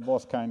mean, we are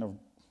both kind of,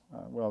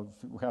 well,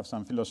 we have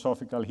some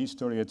philosophical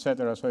history,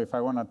 etc. So if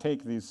I want to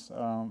take this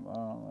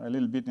a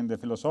little bit in the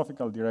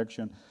philosophical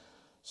direction,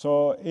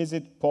 so is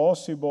it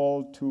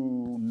possible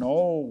to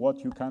know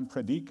what you can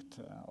predict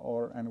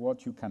and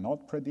what you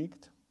cannot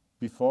predict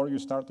before you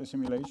start a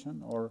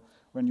simulation? Or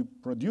when you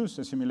produce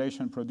a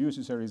simulation,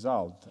 produces a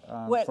result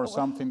for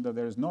something that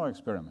there is no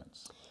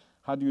experiments?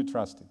 How do you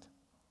trust it?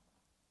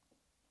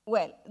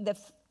 Well,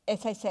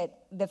 as I said,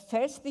 the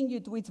first thing you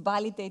do is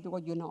validate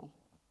what you know.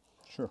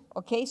 Sure.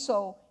 Okay,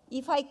 so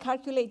if I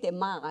calculate the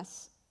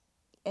mass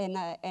and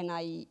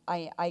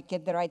I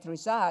get the right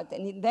result,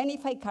 and then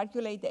if I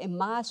calculate a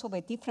mass of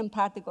a different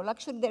particle,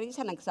 actually there is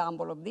an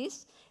example of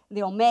this,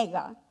 the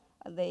omega,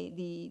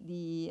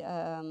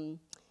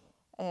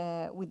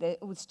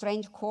 with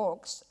strange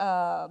quarks.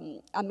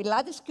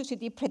 Lattice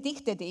QCD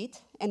predicted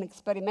it, and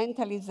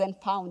experimentalists then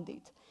found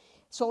it.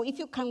 So if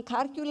you can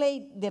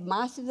calculate the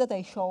masses that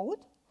I showed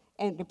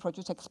and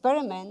reproduce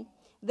experiment,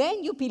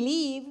 then you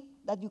believe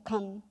that you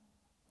can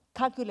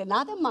calculate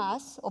another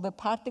mass of a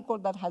particle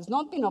that has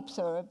not been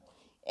observed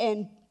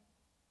and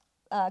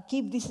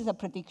keep this as a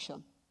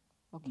prediction,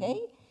 okay?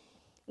 Mm-hmm.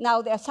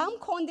 Now, there are some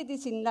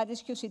quantities in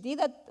lattice QCD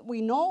that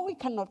we know we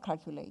cannot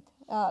calculate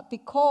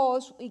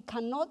because we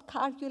cannot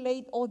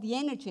calculate all the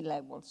energy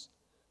levels.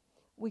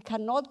 We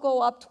cannot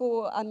go up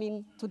to,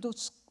 to do,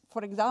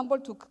 for example,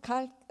 to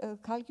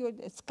calculate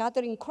a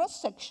scattering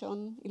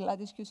cross-section in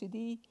lattice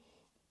QCD.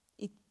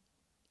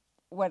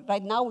 Well,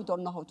 right now we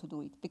don't know how to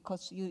do it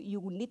because you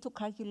will need to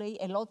calculate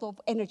a lot of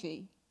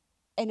energy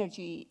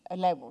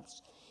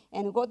levels.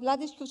 And what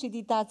lattice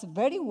QCD does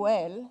very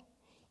well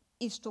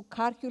is to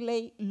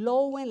calculate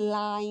low and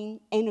line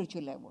energy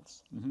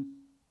levels. Mm-hmm.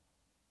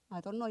 I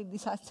don't know if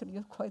this answers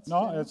your question.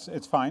 No,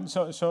 it's fine.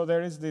 So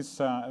there is this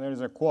there is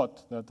a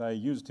quote that I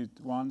used it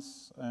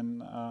once,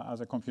 and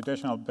as a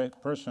computational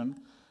person,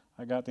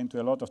 I got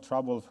into a lot of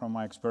trouble from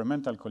my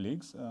experimental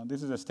colleagues.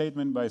 This is a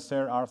statement by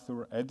Sir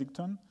Arthur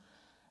Eddington.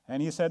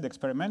 And he said,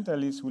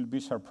 experimentalists will be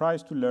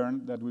surprised to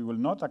learn that we will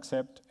not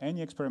accept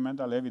any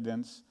experimental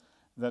evidence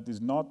that is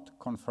not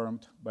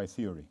confirmed by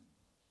theory.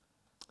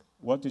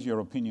 What is your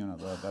opinion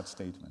about that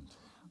statement?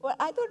 Well,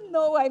 I don't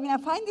know. I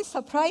find it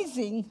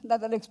surprising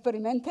that an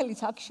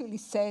experimentalist actually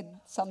said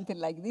something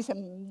like this,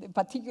 and in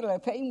particular, a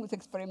famous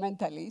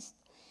experimentalist.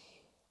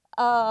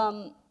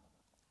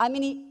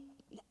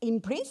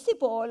 In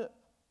principle,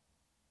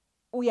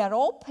 we are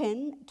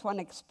open to an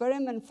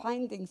experiment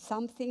finding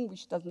something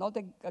which does not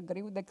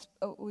agree with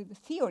the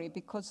theory,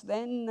 because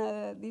then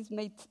this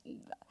may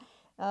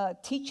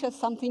teach us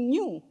something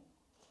new.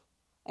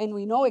 And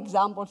we know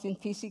examples in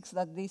physics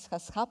that this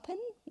has happened.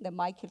 The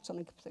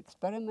Michelson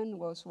experiment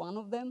was one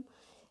of them.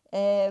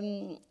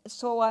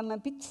 So I'm a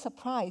bit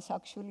surprised,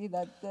 actually,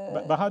 that...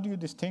 But how do you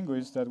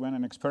distinguish that when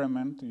an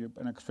experiment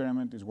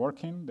is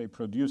working, they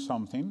produce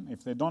something,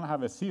 if they don't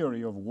have a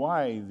theory of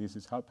why this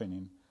is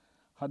happening,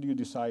 how do you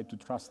decide to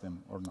trust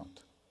them or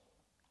not?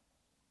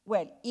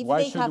 Well, if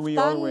why they should have we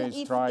done,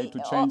 always try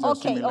to change our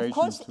simulations of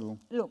course, to...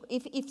 Look,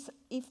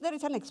 if there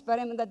is an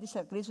experiment that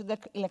disagrees with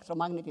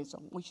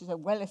electromagnetism, which is a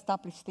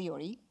well-established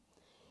theory,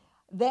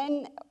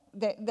 then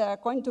there are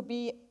going to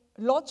be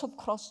lots of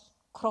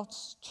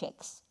cross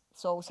checks.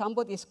 So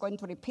somebody is going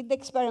to repeat the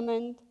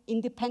experiment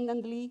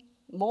independently.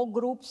 More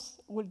groups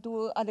will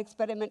do an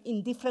experiment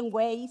in different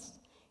ways.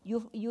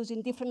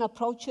 using different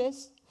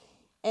approaches.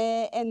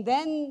 And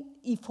then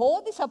if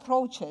all these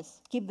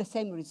approaches give the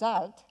same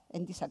result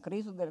and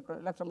disagrees with the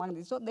electromagnetic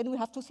result, then we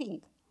have to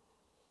think.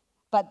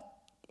 But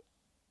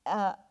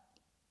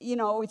you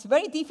know, it's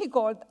very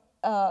difficult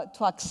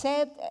to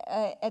accept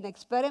an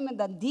experiment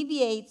that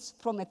deviates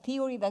from a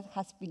theory that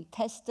has been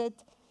tested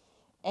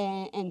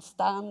and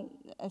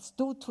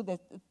stood to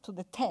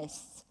the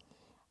tests.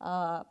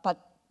 But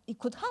it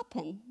could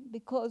happen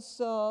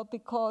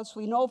because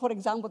we know, for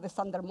example, the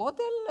standard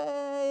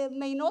model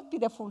may not be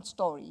the full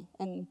story.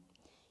 And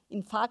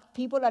in fact,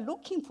 people are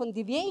looking for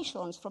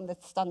deviations from the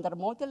standard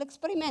model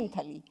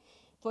experimentally.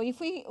 So if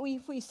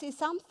we see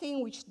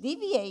something which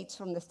deviates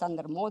from the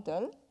standard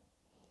model,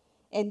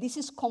 and this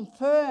is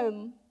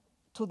confirmed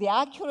to the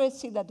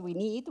accuracy that we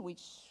need,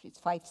 which is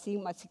 5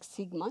 sigma, 6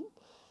 sigma,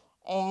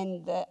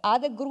 and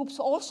other groups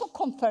also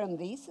confirm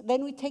this,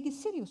 then we take it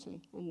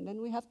seriously. And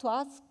then we have to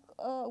ask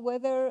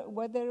whether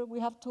we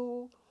have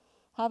to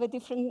have a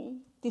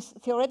different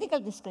theoretical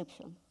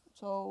description.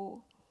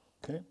 So.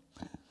 Okay.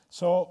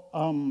 So,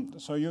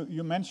 so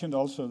you mentioned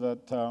also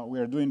that we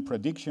are doing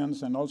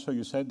predictions, and also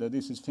you said that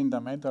this is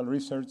fundamental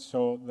research,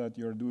 so that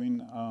you're doing,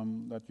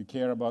 that you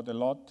care about a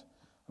lot,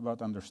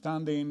 about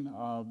understanding.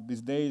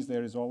 These days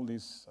there is all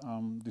these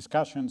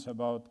discussions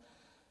about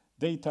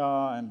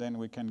data, and then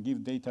we can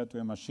give data to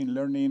a machine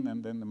learning,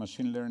 and then the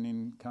machine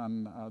learning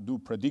can do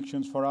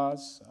predictions for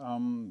us.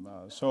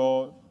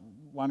 So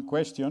one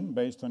question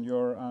based on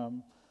your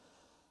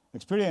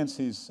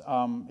experiences,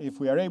 if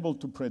we are able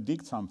to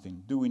predict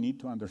something, do we need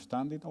to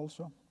understand it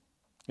also?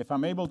 If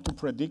I'm able to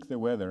predict the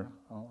weather,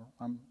 or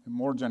a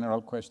more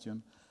general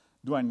question,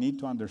 do I need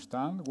to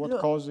understand what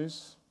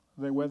causes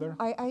the weather?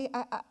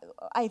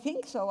 I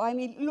think so. I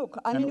mean, look.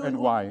 And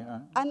why?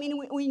 I mean,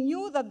 we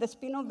knew that the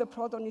spin of the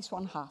proton is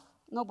 1/2.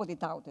 Nobody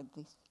doubted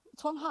this.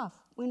 It's 1/2.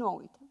 We know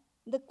it.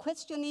 The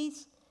question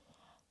is,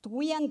 do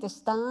we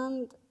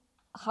understand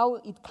how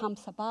it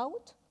comes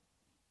about?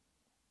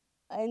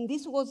 And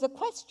this was the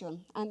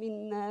question. I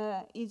mean,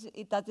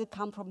 does it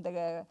come from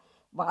the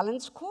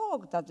valence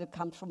quark? Does it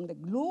come from the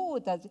glue?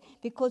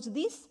 Because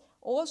this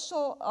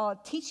also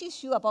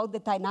teaches you about the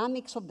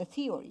dynamics of the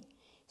theory.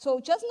 So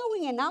just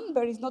knowing a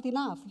number is not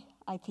enough,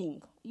 I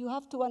think. You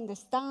have to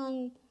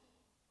understand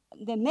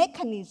the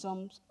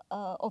mechanisms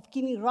of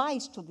giving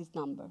rise to this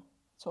number.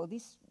 So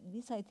this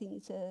I think,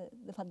 is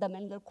the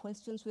fundamental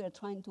questions we are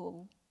trying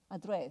to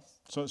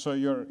address. So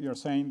you're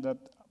saying that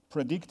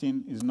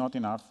predicting is not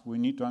enough. We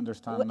need to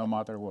understand no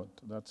matter what.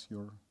 That's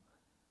your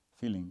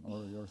feeling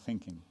or your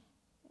thinking.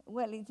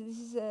 Well, this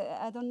is,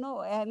 I don't know.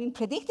 I mean,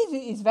 predicting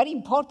is very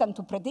important.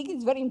 To predict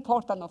is very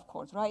important, of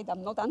course, right?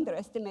 I'm not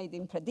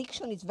underestimating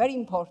prediction. It's very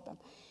important.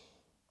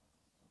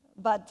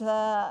 But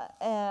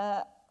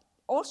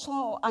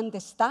also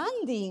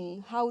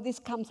understanding how this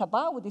comes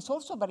about is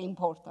also very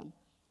important.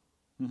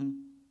 Mm-hmm.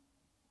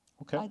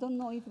 Okay. I don't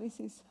know if this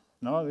is...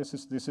 No, this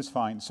is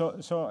fine.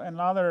 So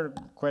another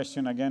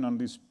question again on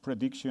this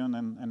prediction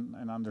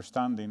and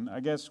understanding. I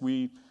guess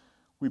we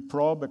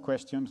probe a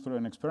question through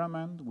an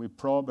experiment. We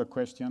probe a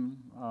question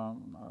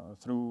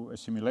through a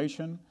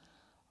simulation.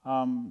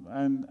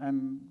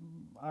 And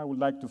I would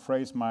like to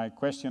phrase my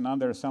question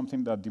under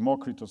something that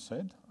Democritus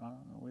said,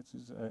 which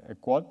is a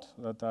quote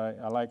that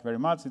I like very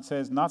much. It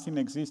says, "Nothing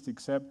exists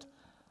except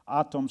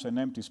atoms and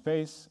empty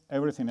space.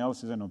 Everything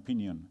else is an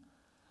opinion."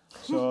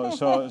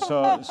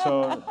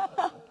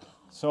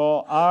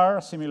 So are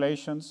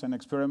simulations and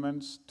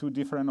experiments two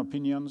different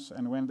opinions,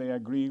 and when they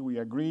agree, we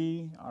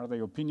agree? Are they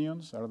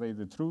opinions? Are they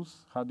the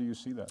truth? How do you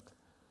see that?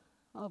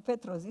 Oh,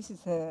 Petros, this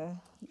is a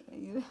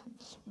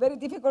very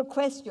difficult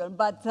question,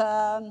 but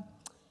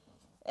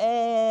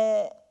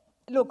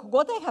look,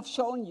 what I have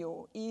shown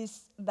you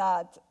is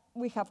that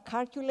we have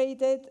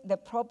calculated the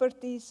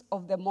properties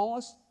of the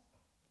most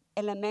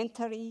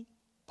elementary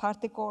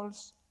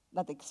particles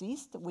that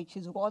exist, which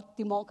is what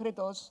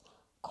Democritus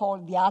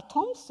called the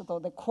atoms. So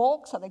the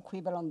quarks are the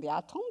equivalent of the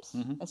atoms,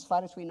 as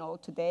far as we know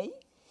today.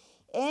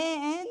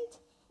 And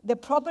the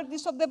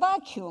properties of the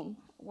vacuum.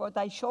 What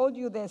I showed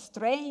you, the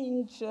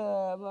strange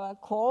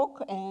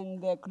quark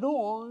and the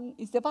gluon,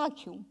 is the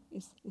vacuum,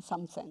 in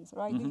some sense,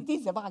 right? It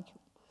is a vacuum.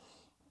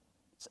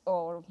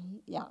 Or,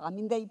 yeah, I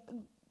mean, they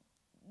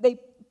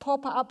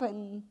pop up,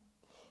 and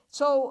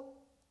so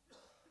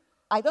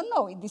I don't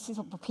know if this is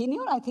an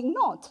opinion. I think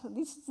not.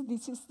 This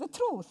is the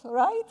truth,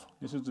 right?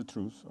 This is the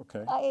truth.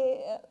 Okay.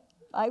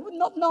 I would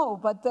not know,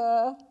 but.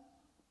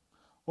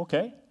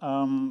 Okay.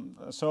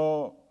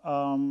 So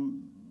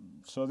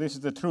this is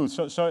the truth.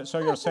 So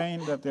you're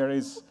saying that there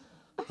is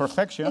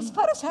perfection. As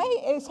far as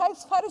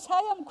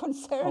I am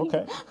concerned.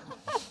 Okay.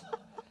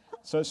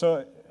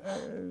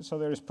 So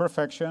there is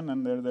perfection,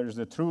 and there is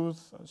the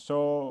truth.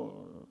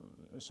 So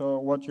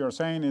what you're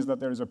saying is that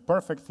there is a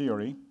perfect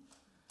theory,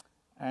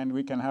 and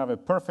we can have a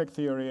perfect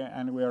theory,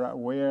 and we are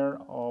aware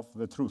of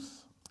the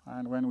truth.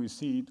 And when we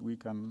see it, we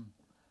can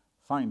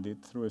find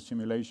it through a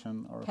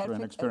simulation or through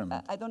an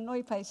experiment. I don't know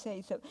if I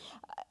say so.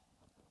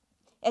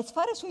 As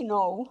far as we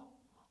know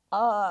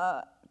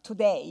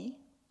today,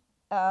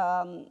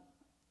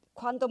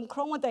 quantum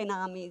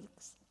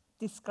chromodynamics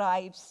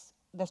describes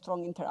the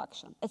strong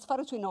interaction, as far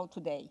as we know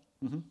today.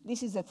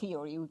 This is a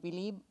theory, we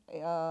believe,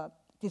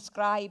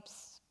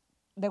 describes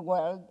the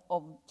world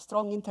of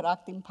strong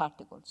interacting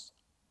particles.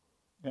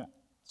 Yeah.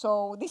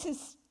 So this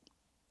is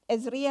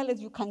as real as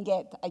you can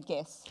get, I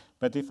guess.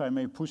 But if I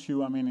may push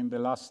you, I mean, in the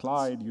last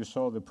slide, you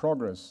saw the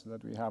progress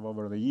that we have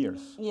over the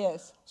years.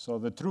 Yes. So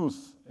the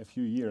truth a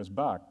few years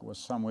back was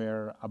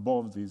somewhere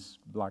above this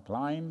black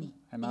line.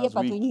 And Yeah,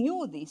 but we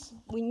knew this.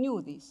 We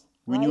knew this.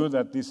 We right? knew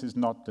that this is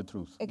not the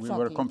truth. Exactly.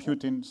 We were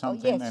computing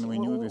something, yes, and we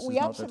knew this is we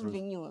not the truth.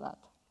 absolutely knew that,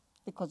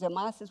 because the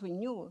masses we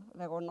knew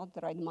they were not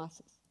the right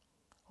masses.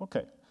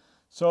 Okay.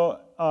 So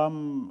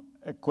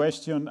a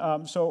question.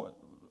 So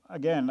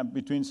again,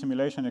 between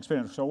simulation and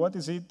experience. So what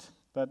is it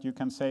that you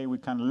can say we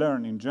can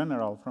learn in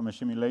general from a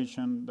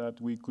simulation that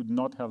we could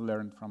not have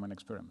learned from an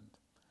experiment?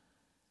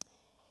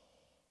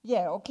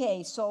 Yeah.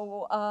 Okay.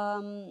 So,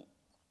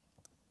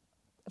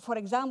 for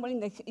example,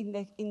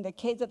 in the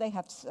case that I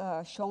have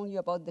shown you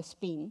about the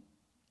spin,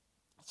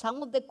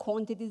 some of the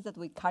quantities that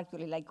we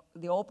calculate, like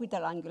the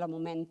orbital angular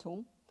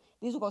momentum,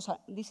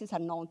 this is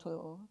unknown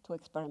to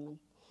experiment.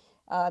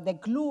 The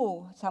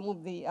glue,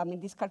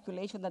 this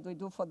calculation that we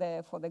do for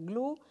the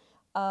glue,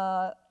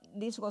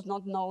 this was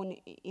not known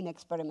in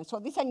experiments. So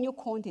these are new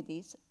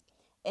quantities,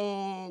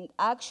 and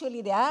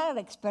actually there are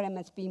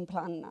experiments being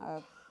planned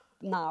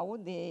now.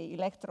 The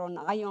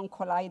electron-ion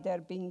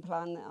collider being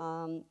planned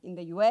in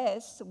the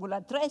US will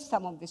address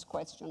some of these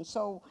questions.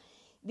 So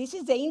this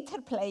is the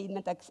interplay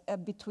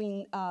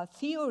between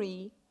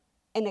theory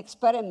and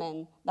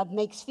experiment that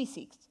makes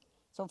physics.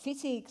 So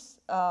physics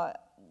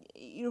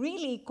it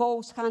really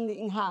goes hand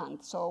in hand.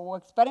 So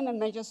experiment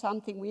measures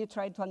something, we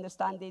try to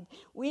understand it.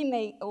 We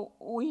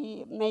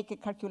make a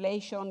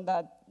calculation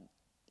that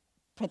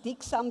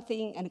predicts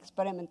something, and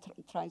experiment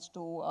tries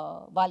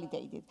to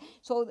validate it.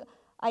 So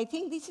I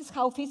think this is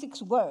how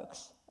physics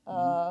works.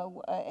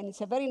 And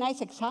it's a very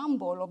nice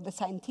example of the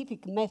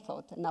scientific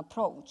method and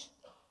approach.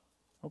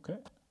 Okay.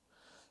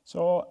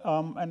 So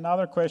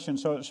another question,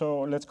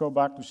 so let's go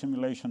back to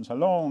simulations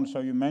alone. So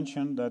you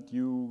mentioned that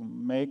you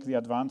make the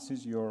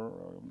advances, your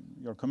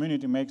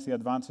community makes the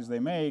advances they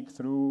make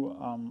through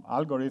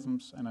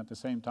algorithms, and at the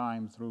same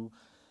time through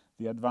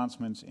the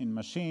advancements in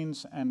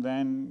machines, and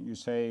then you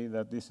say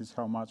that this is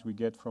how much we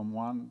get from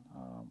one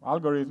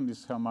algorithm, this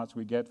is how much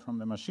we get from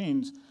the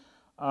machines.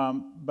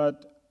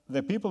 But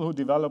the people who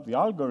develop the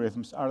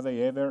algorithms, are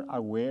they ever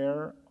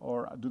aware,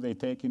 or do they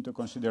take into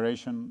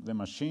consideration the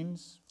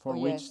machines for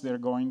which they're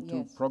going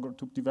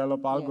to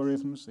develop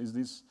algorithms? Is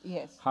this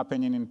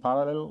happening in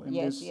parallel in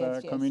this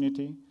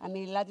community? I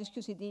mean, lattice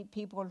QCD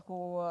people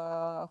who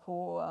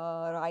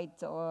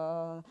write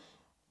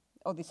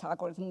all these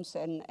algorithms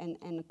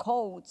and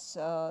codes,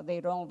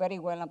 they know very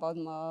well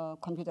about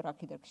computer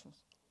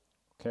architectures.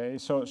 Okay,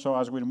 so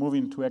as we're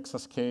moving to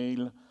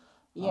exascale,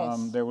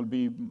 there will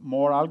be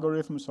more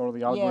algorithms, or the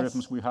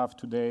algorithms we have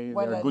today,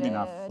 they're good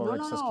enough for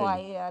exascale?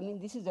 No, I mean,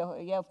 this is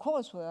of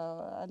course.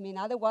 I mean,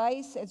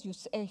 otherwise, as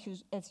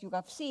you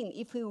have seen,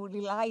 if we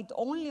relied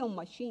only on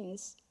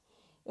machines,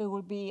 it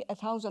would be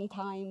 1,000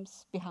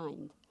 times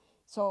behind.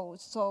 So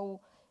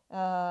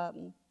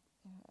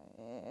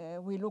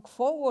we look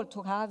forward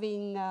to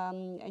having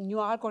new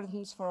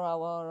algorithms for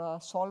our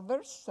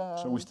solvers.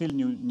 So we still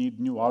need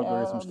new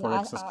algorithms for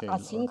exascale?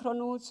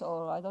 Asynchronous,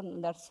 or I don't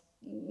know, there's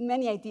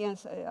many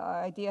ideas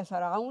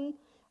around.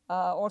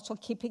 Also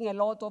keeping a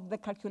lot of the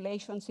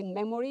calculations in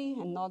memory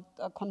and not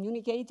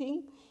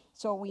communicating.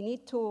 So we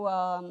need to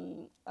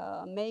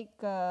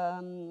make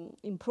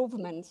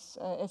improvements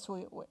as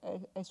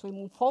we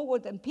move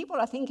forward, and people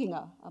are thinking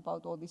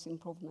about all these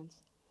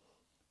improvements.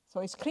 So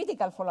it's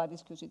critical for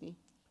lattice QCD.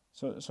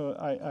 So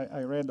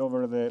I read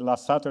over the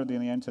last Saturday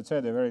in the NZZ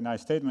a very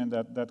nice statement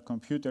that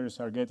computers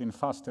are getting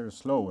faster,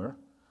 slower.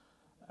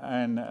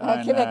 And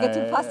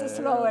getting faster,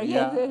 slower.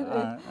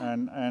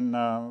 And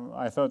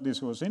I thought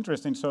this was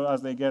interesting. So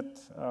as they get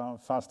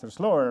faster,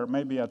 slower,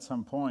 maybe at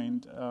some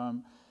point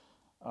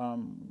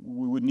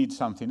we would need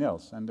something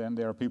else. And then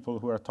there are people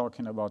who are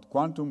talking about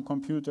quantum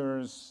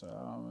computers,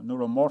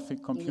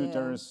 neuromorphic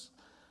computers,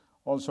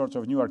 all sorts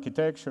of new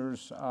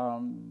architectures.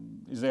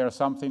 Is there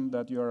something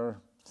that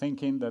you're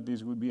thinking that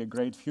this would be a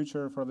great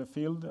future for the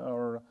field,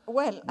 or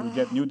we'll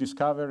get new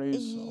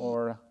discoveries,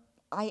 or?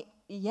 I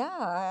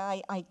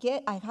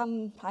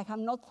have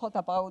not thought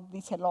about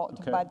this a lot,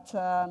 but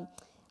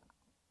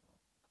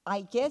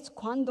I guess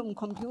quantum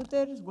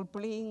computers will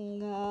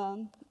bring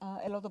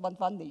a lot of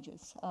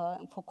advantages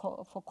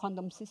for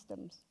quantum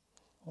systems.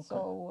 Okay.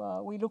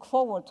 So we look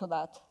forward to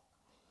that.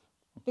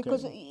 Okay.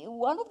 Because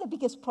one of the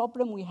biggest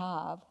problems we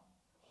have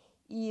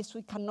is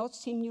we cannot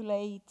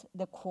simulate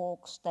the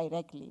quarks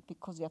directly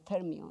because they are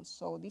fermions.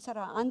 So these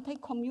are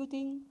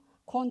anti-commuting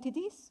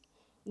quantities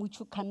which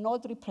you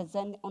cannot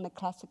represent on a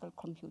classical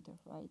computer,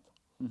 right?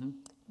 Mm-hmm.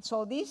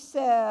 So this,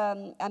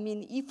 I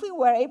mean, if we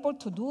were able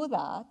to do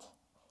that,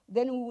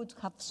 then we would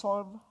have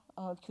solved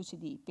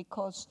QCD,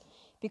 because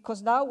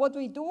now what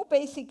we do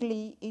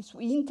basically is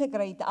we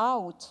integrate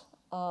out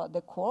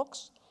the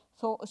quarks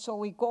So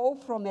we go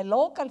from a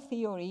local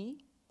theory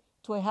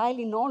to a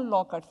highly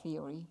non-local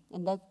theory,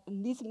 and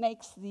this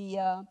makes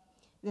the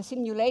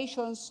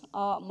simulations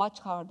much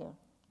harder.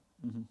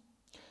 Mm-hmm.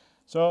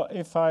 So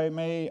if I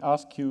may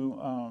ask you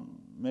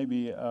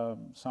maybe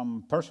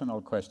some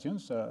personal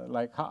questions,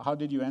 like how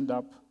did you end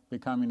up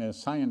becoming a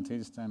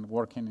scientist and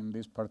working in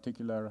this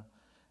particular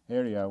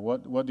area?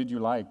 What did you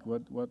like?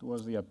 What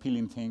was the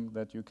appealing thing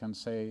that you can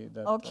say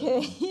that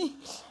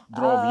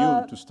drove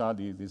you to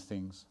study these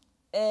things?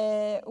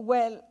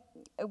 Well,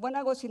 when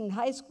I was in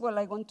high school,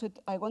 I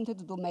wanted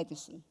to do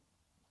medicine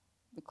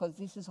because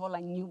this is all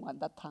I knew at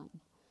that time.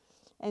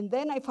 And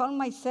then I found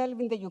myself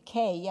in the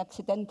UK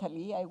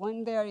accidentally. I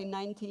went there in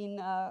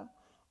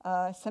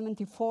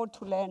 1974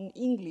 to learn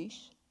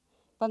English.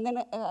 But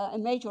then a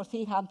major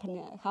thing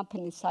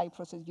happened in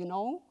Cyprus, as you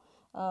know.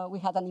 We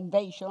had an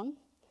invasion,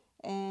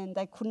 and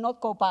I could not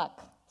go back.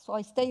 So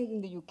I stayed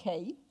in the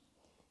UK.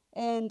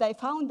 And I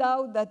found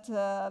out that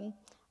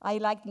I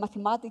liked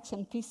mathematics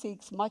and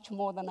physics much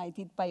more than I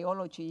did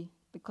biology,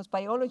 because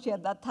biology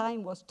at that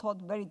time was taught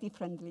very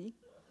differently.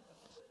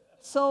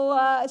 So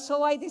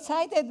I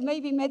decided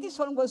maybe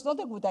medicine was not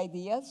a good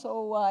idea.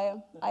 So I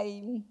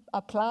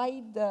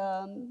applied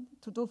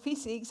to do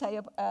physics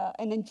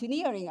and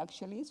engineering,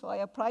 actually. So I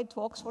applied to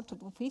Oxford to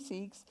do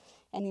physics,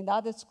 and in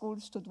other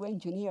schools to do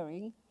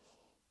engineering.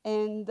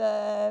 And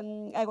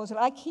I was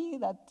lucky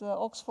that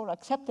Oxford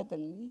accepted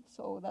me.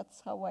 So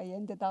that's how I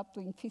ended up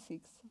doing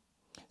physics.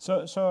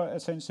 So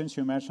since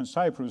you mentioned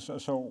Cyprus,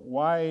 so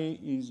why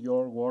is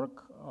your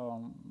work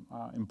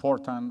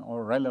important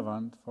or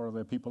relevant for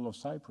the people of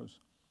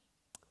Cyprus?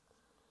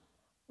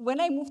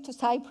 When I moved to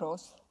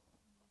Cyprus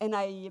and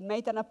I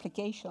made an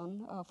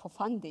application for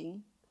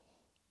funding,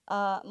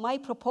 my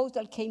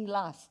proposal came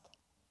last.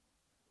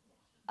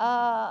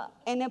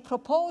 And a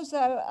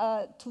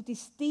proposal to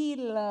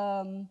distill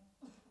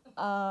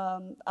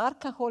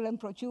alcohol and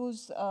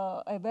produce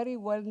a very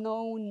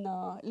well-known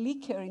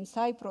liquor in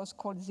Cyprus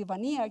called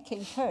Zivania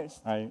came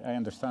first. I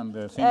understand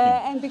the thinking.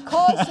 And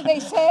because they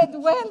said,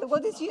 well,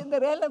 what is the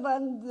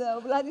relevant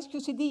Vladis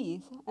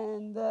QCD?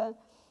 And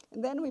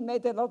then we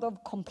made a lot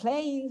of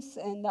complaints,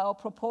 and our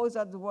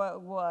proposals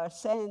were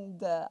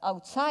sent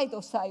outside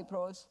of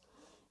Cyprus.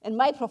 And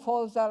my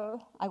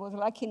proposal, I was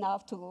lucky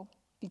enough to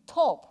be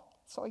top.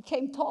 So it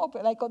came top,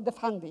 and I got the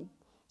funding.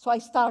 So I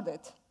started,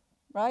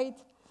 right?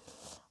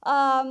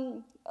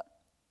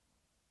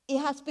 It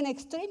has been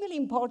extremely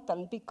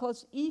important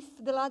because if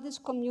the Lattice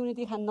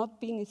community had not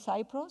been in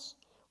Cyprus,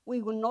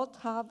 we would not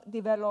have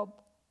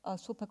developed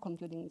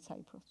supercomputing in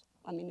Cyprus.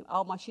 I mean,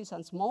 our machines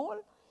are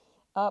small,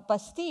 but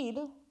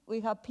still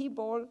we have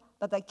people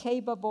that are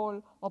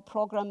capable of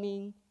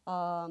programming. We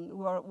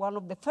were one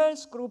of the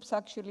first groups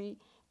actually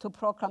to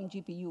program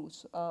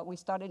GPUs. We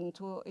started in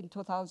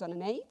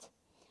 2008,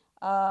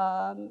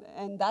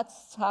 and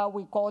that's how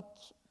we got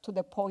to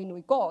the point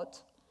we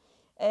got.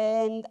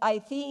 And I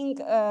think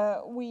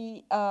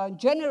we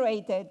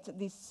generated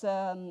this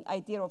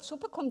idea of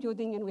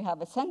supercomputing, and we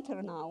have a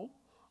center now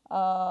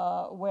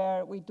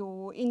where we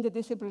do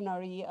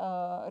interdisciplinary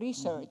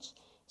research.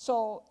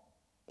 So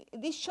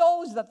this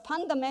shows that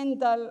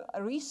fundamental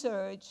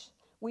research,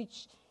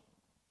 which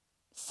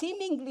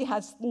seemingly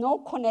has no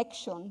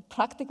connection,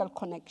 practical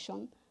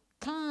connection,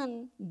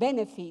 can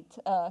benefit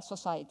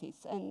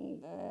societies.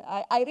 And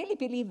I really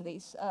believe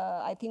this.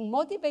 I think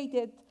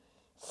motivated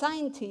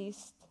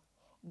scientists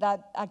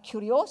that are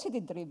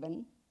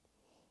curiosity-driven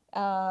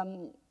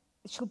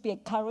should be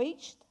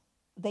encouraged.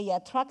 They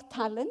attract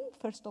talent,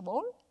 first of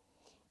all,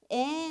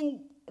 and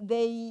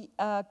they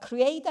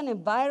create an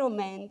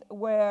environment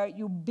where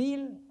you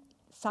build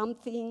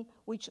something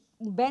which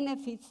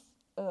benefits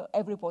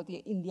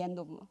everybody in the end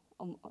of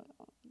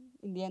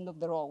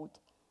the road.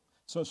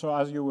 So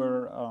as you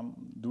were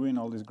doing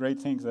all these great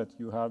things that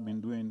you have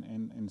been doing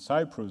in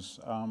Cyprus,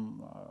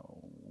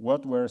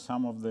 what were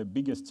some of the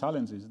biggest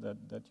challenges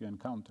that you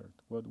encountered?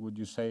 What would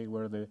you say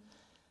were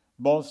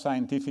both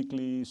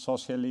scientifically,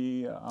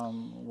 socially,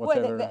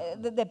 whatever?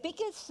 Well, the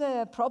biggest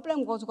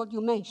problem was what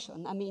you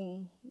mentioned. I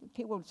mean,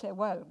 people would say,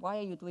 well, why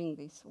are you doing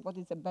this? What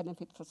is the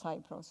benefit for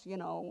Cyprus? You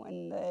know,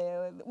 and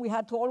we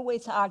had to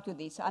always argue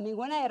this. I mean,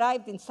 when I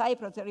arrived in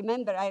Cyprus, I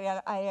remember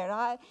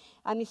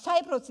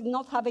Cyprus did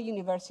not have a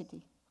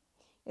university.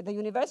 The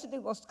university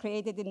was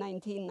created in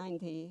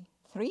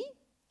 1993,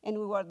 and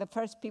we were the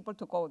first people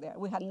to go there.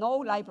 We had no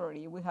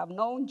library, we had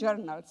no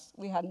journals,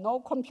 we had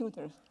no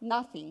computers,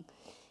 nothing.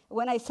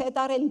 When I said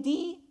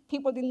R&D,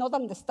 people did not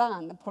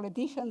understand. The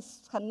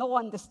politicians had no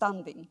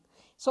understanding.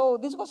 So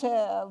this was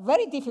a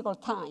very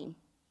difficult time,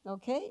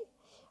 okay?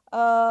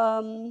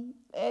 And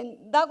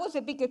that was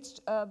the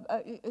biggest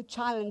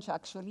challenge,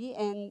 actually.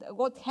 And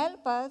what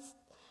helped us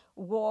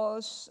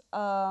was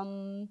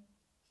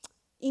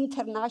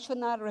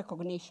international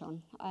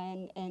recognition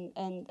and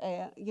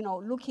you know,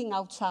 looking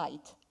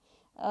outside.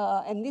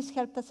 And this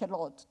helped us a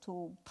lot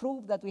to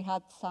prove that we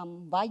had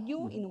some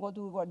value in what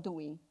we were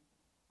doing.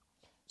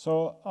 So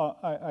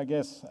I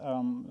guess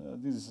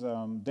these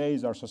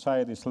days our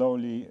society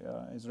slowly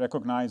is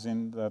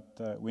recognizing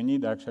that we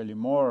need actually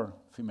more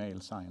female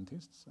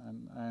scientists,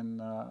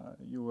 and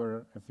you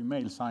were a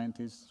female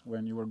scientist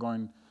when you were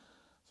going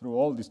through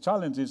all these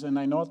challenges, and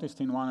I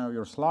noticed in one of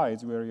your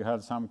slides where you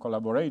had some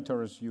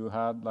collaborators, you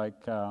had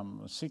like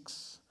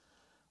 6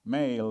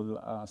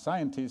 male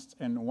scientists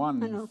and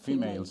 1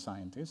 female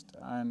scientist,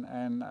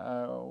 and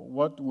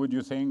what would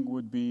you think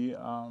would be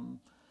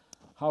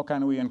how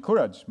can we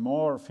encourage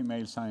more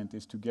female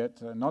scientists to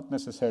get, not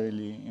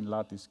necessarily in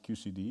lattice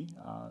QCD?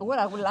 Well,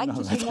 I would like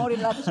to see more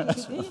in lattice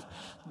QCD.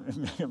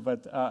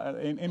 But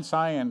in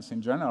science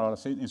in general,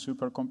 in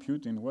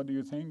supercomputing, what do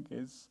you think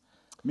is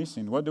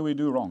missing? What do we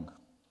do wrong?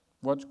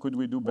 What could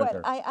we do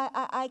better? Well,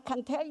 I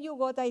can tell you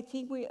what I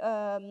think we...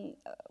 I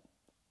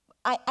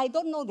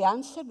don't know the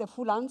answer, the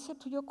full answer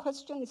to your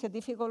question. It's a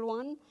difficult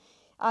one.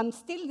 I'm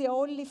still the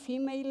only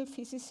female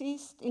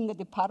physicist in the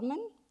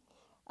department.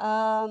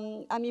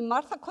 I mean,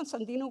 Martha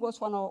Constantinou was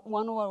one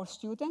of our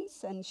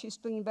students, and she's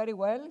doing very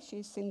well.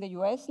 She's in the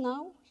US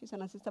now. She's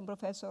an assistant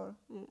professor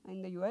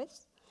in the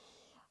US.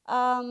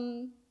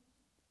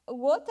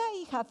 What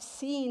I have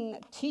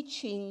seen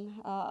teaching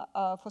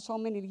for so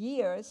many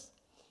years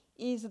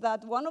is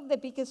that one of the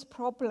biggest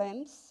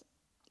problems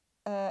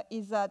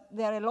is that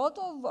there are a lot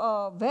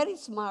of very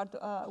smart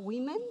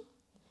women,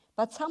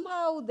 but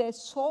somehow the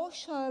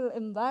social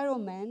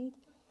environment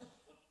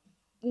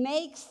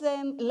makes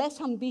them less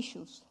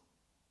ambitious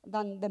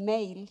than the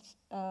males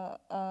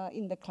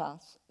in the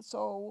class.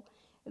 So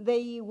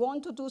they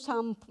want to do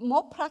some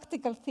more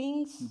practical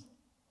things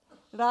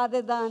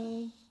rather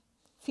than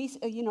this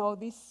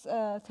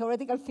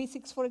theoretical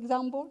physics, for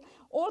example,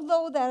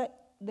 although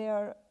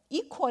they're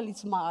equally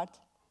smart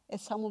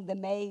as some of the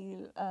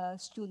male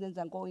students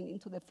are going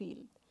into the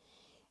field.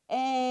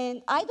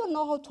 And I don't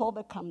know how to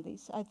overcome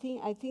this. I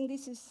think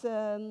this is,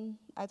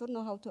 I don't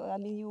know how to, I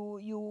mean,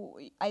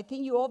 I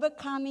think you're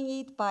overcoming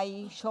it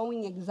by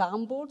showing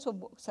examples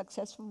of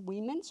successful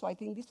women. So I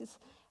think this is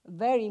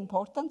very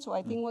important. So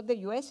I think what the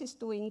US is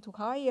doing to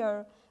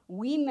hire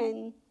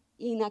women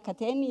in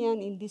academia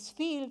and in these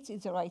fields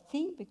is the right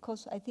thing,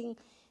 because I think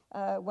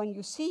when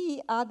you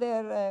see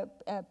other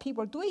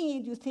people doing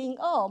it, you think,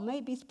 oh,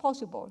 maybe it's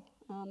possible.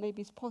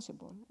 Maybe it's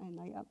possible, and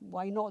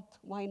why not?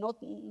 Why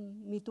not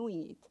me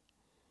doing it?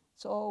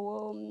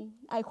 So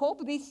I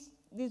hope this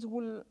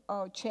will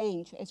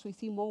change as we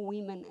see more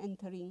women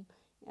entering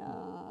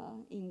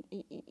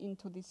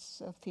into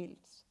these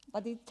fields.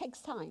 But it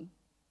takes time.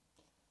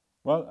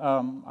 Well,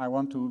 I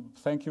want to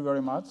thank you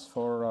very much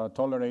for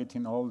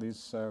tolerating all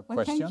these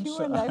questions. Thank you,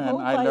 and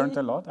I learned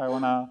a lot. I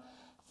want to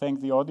thank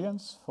the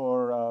audience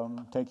for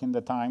taking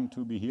the time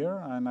to be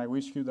here, and I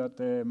wish you that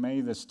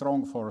may the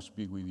strong force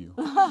be with you.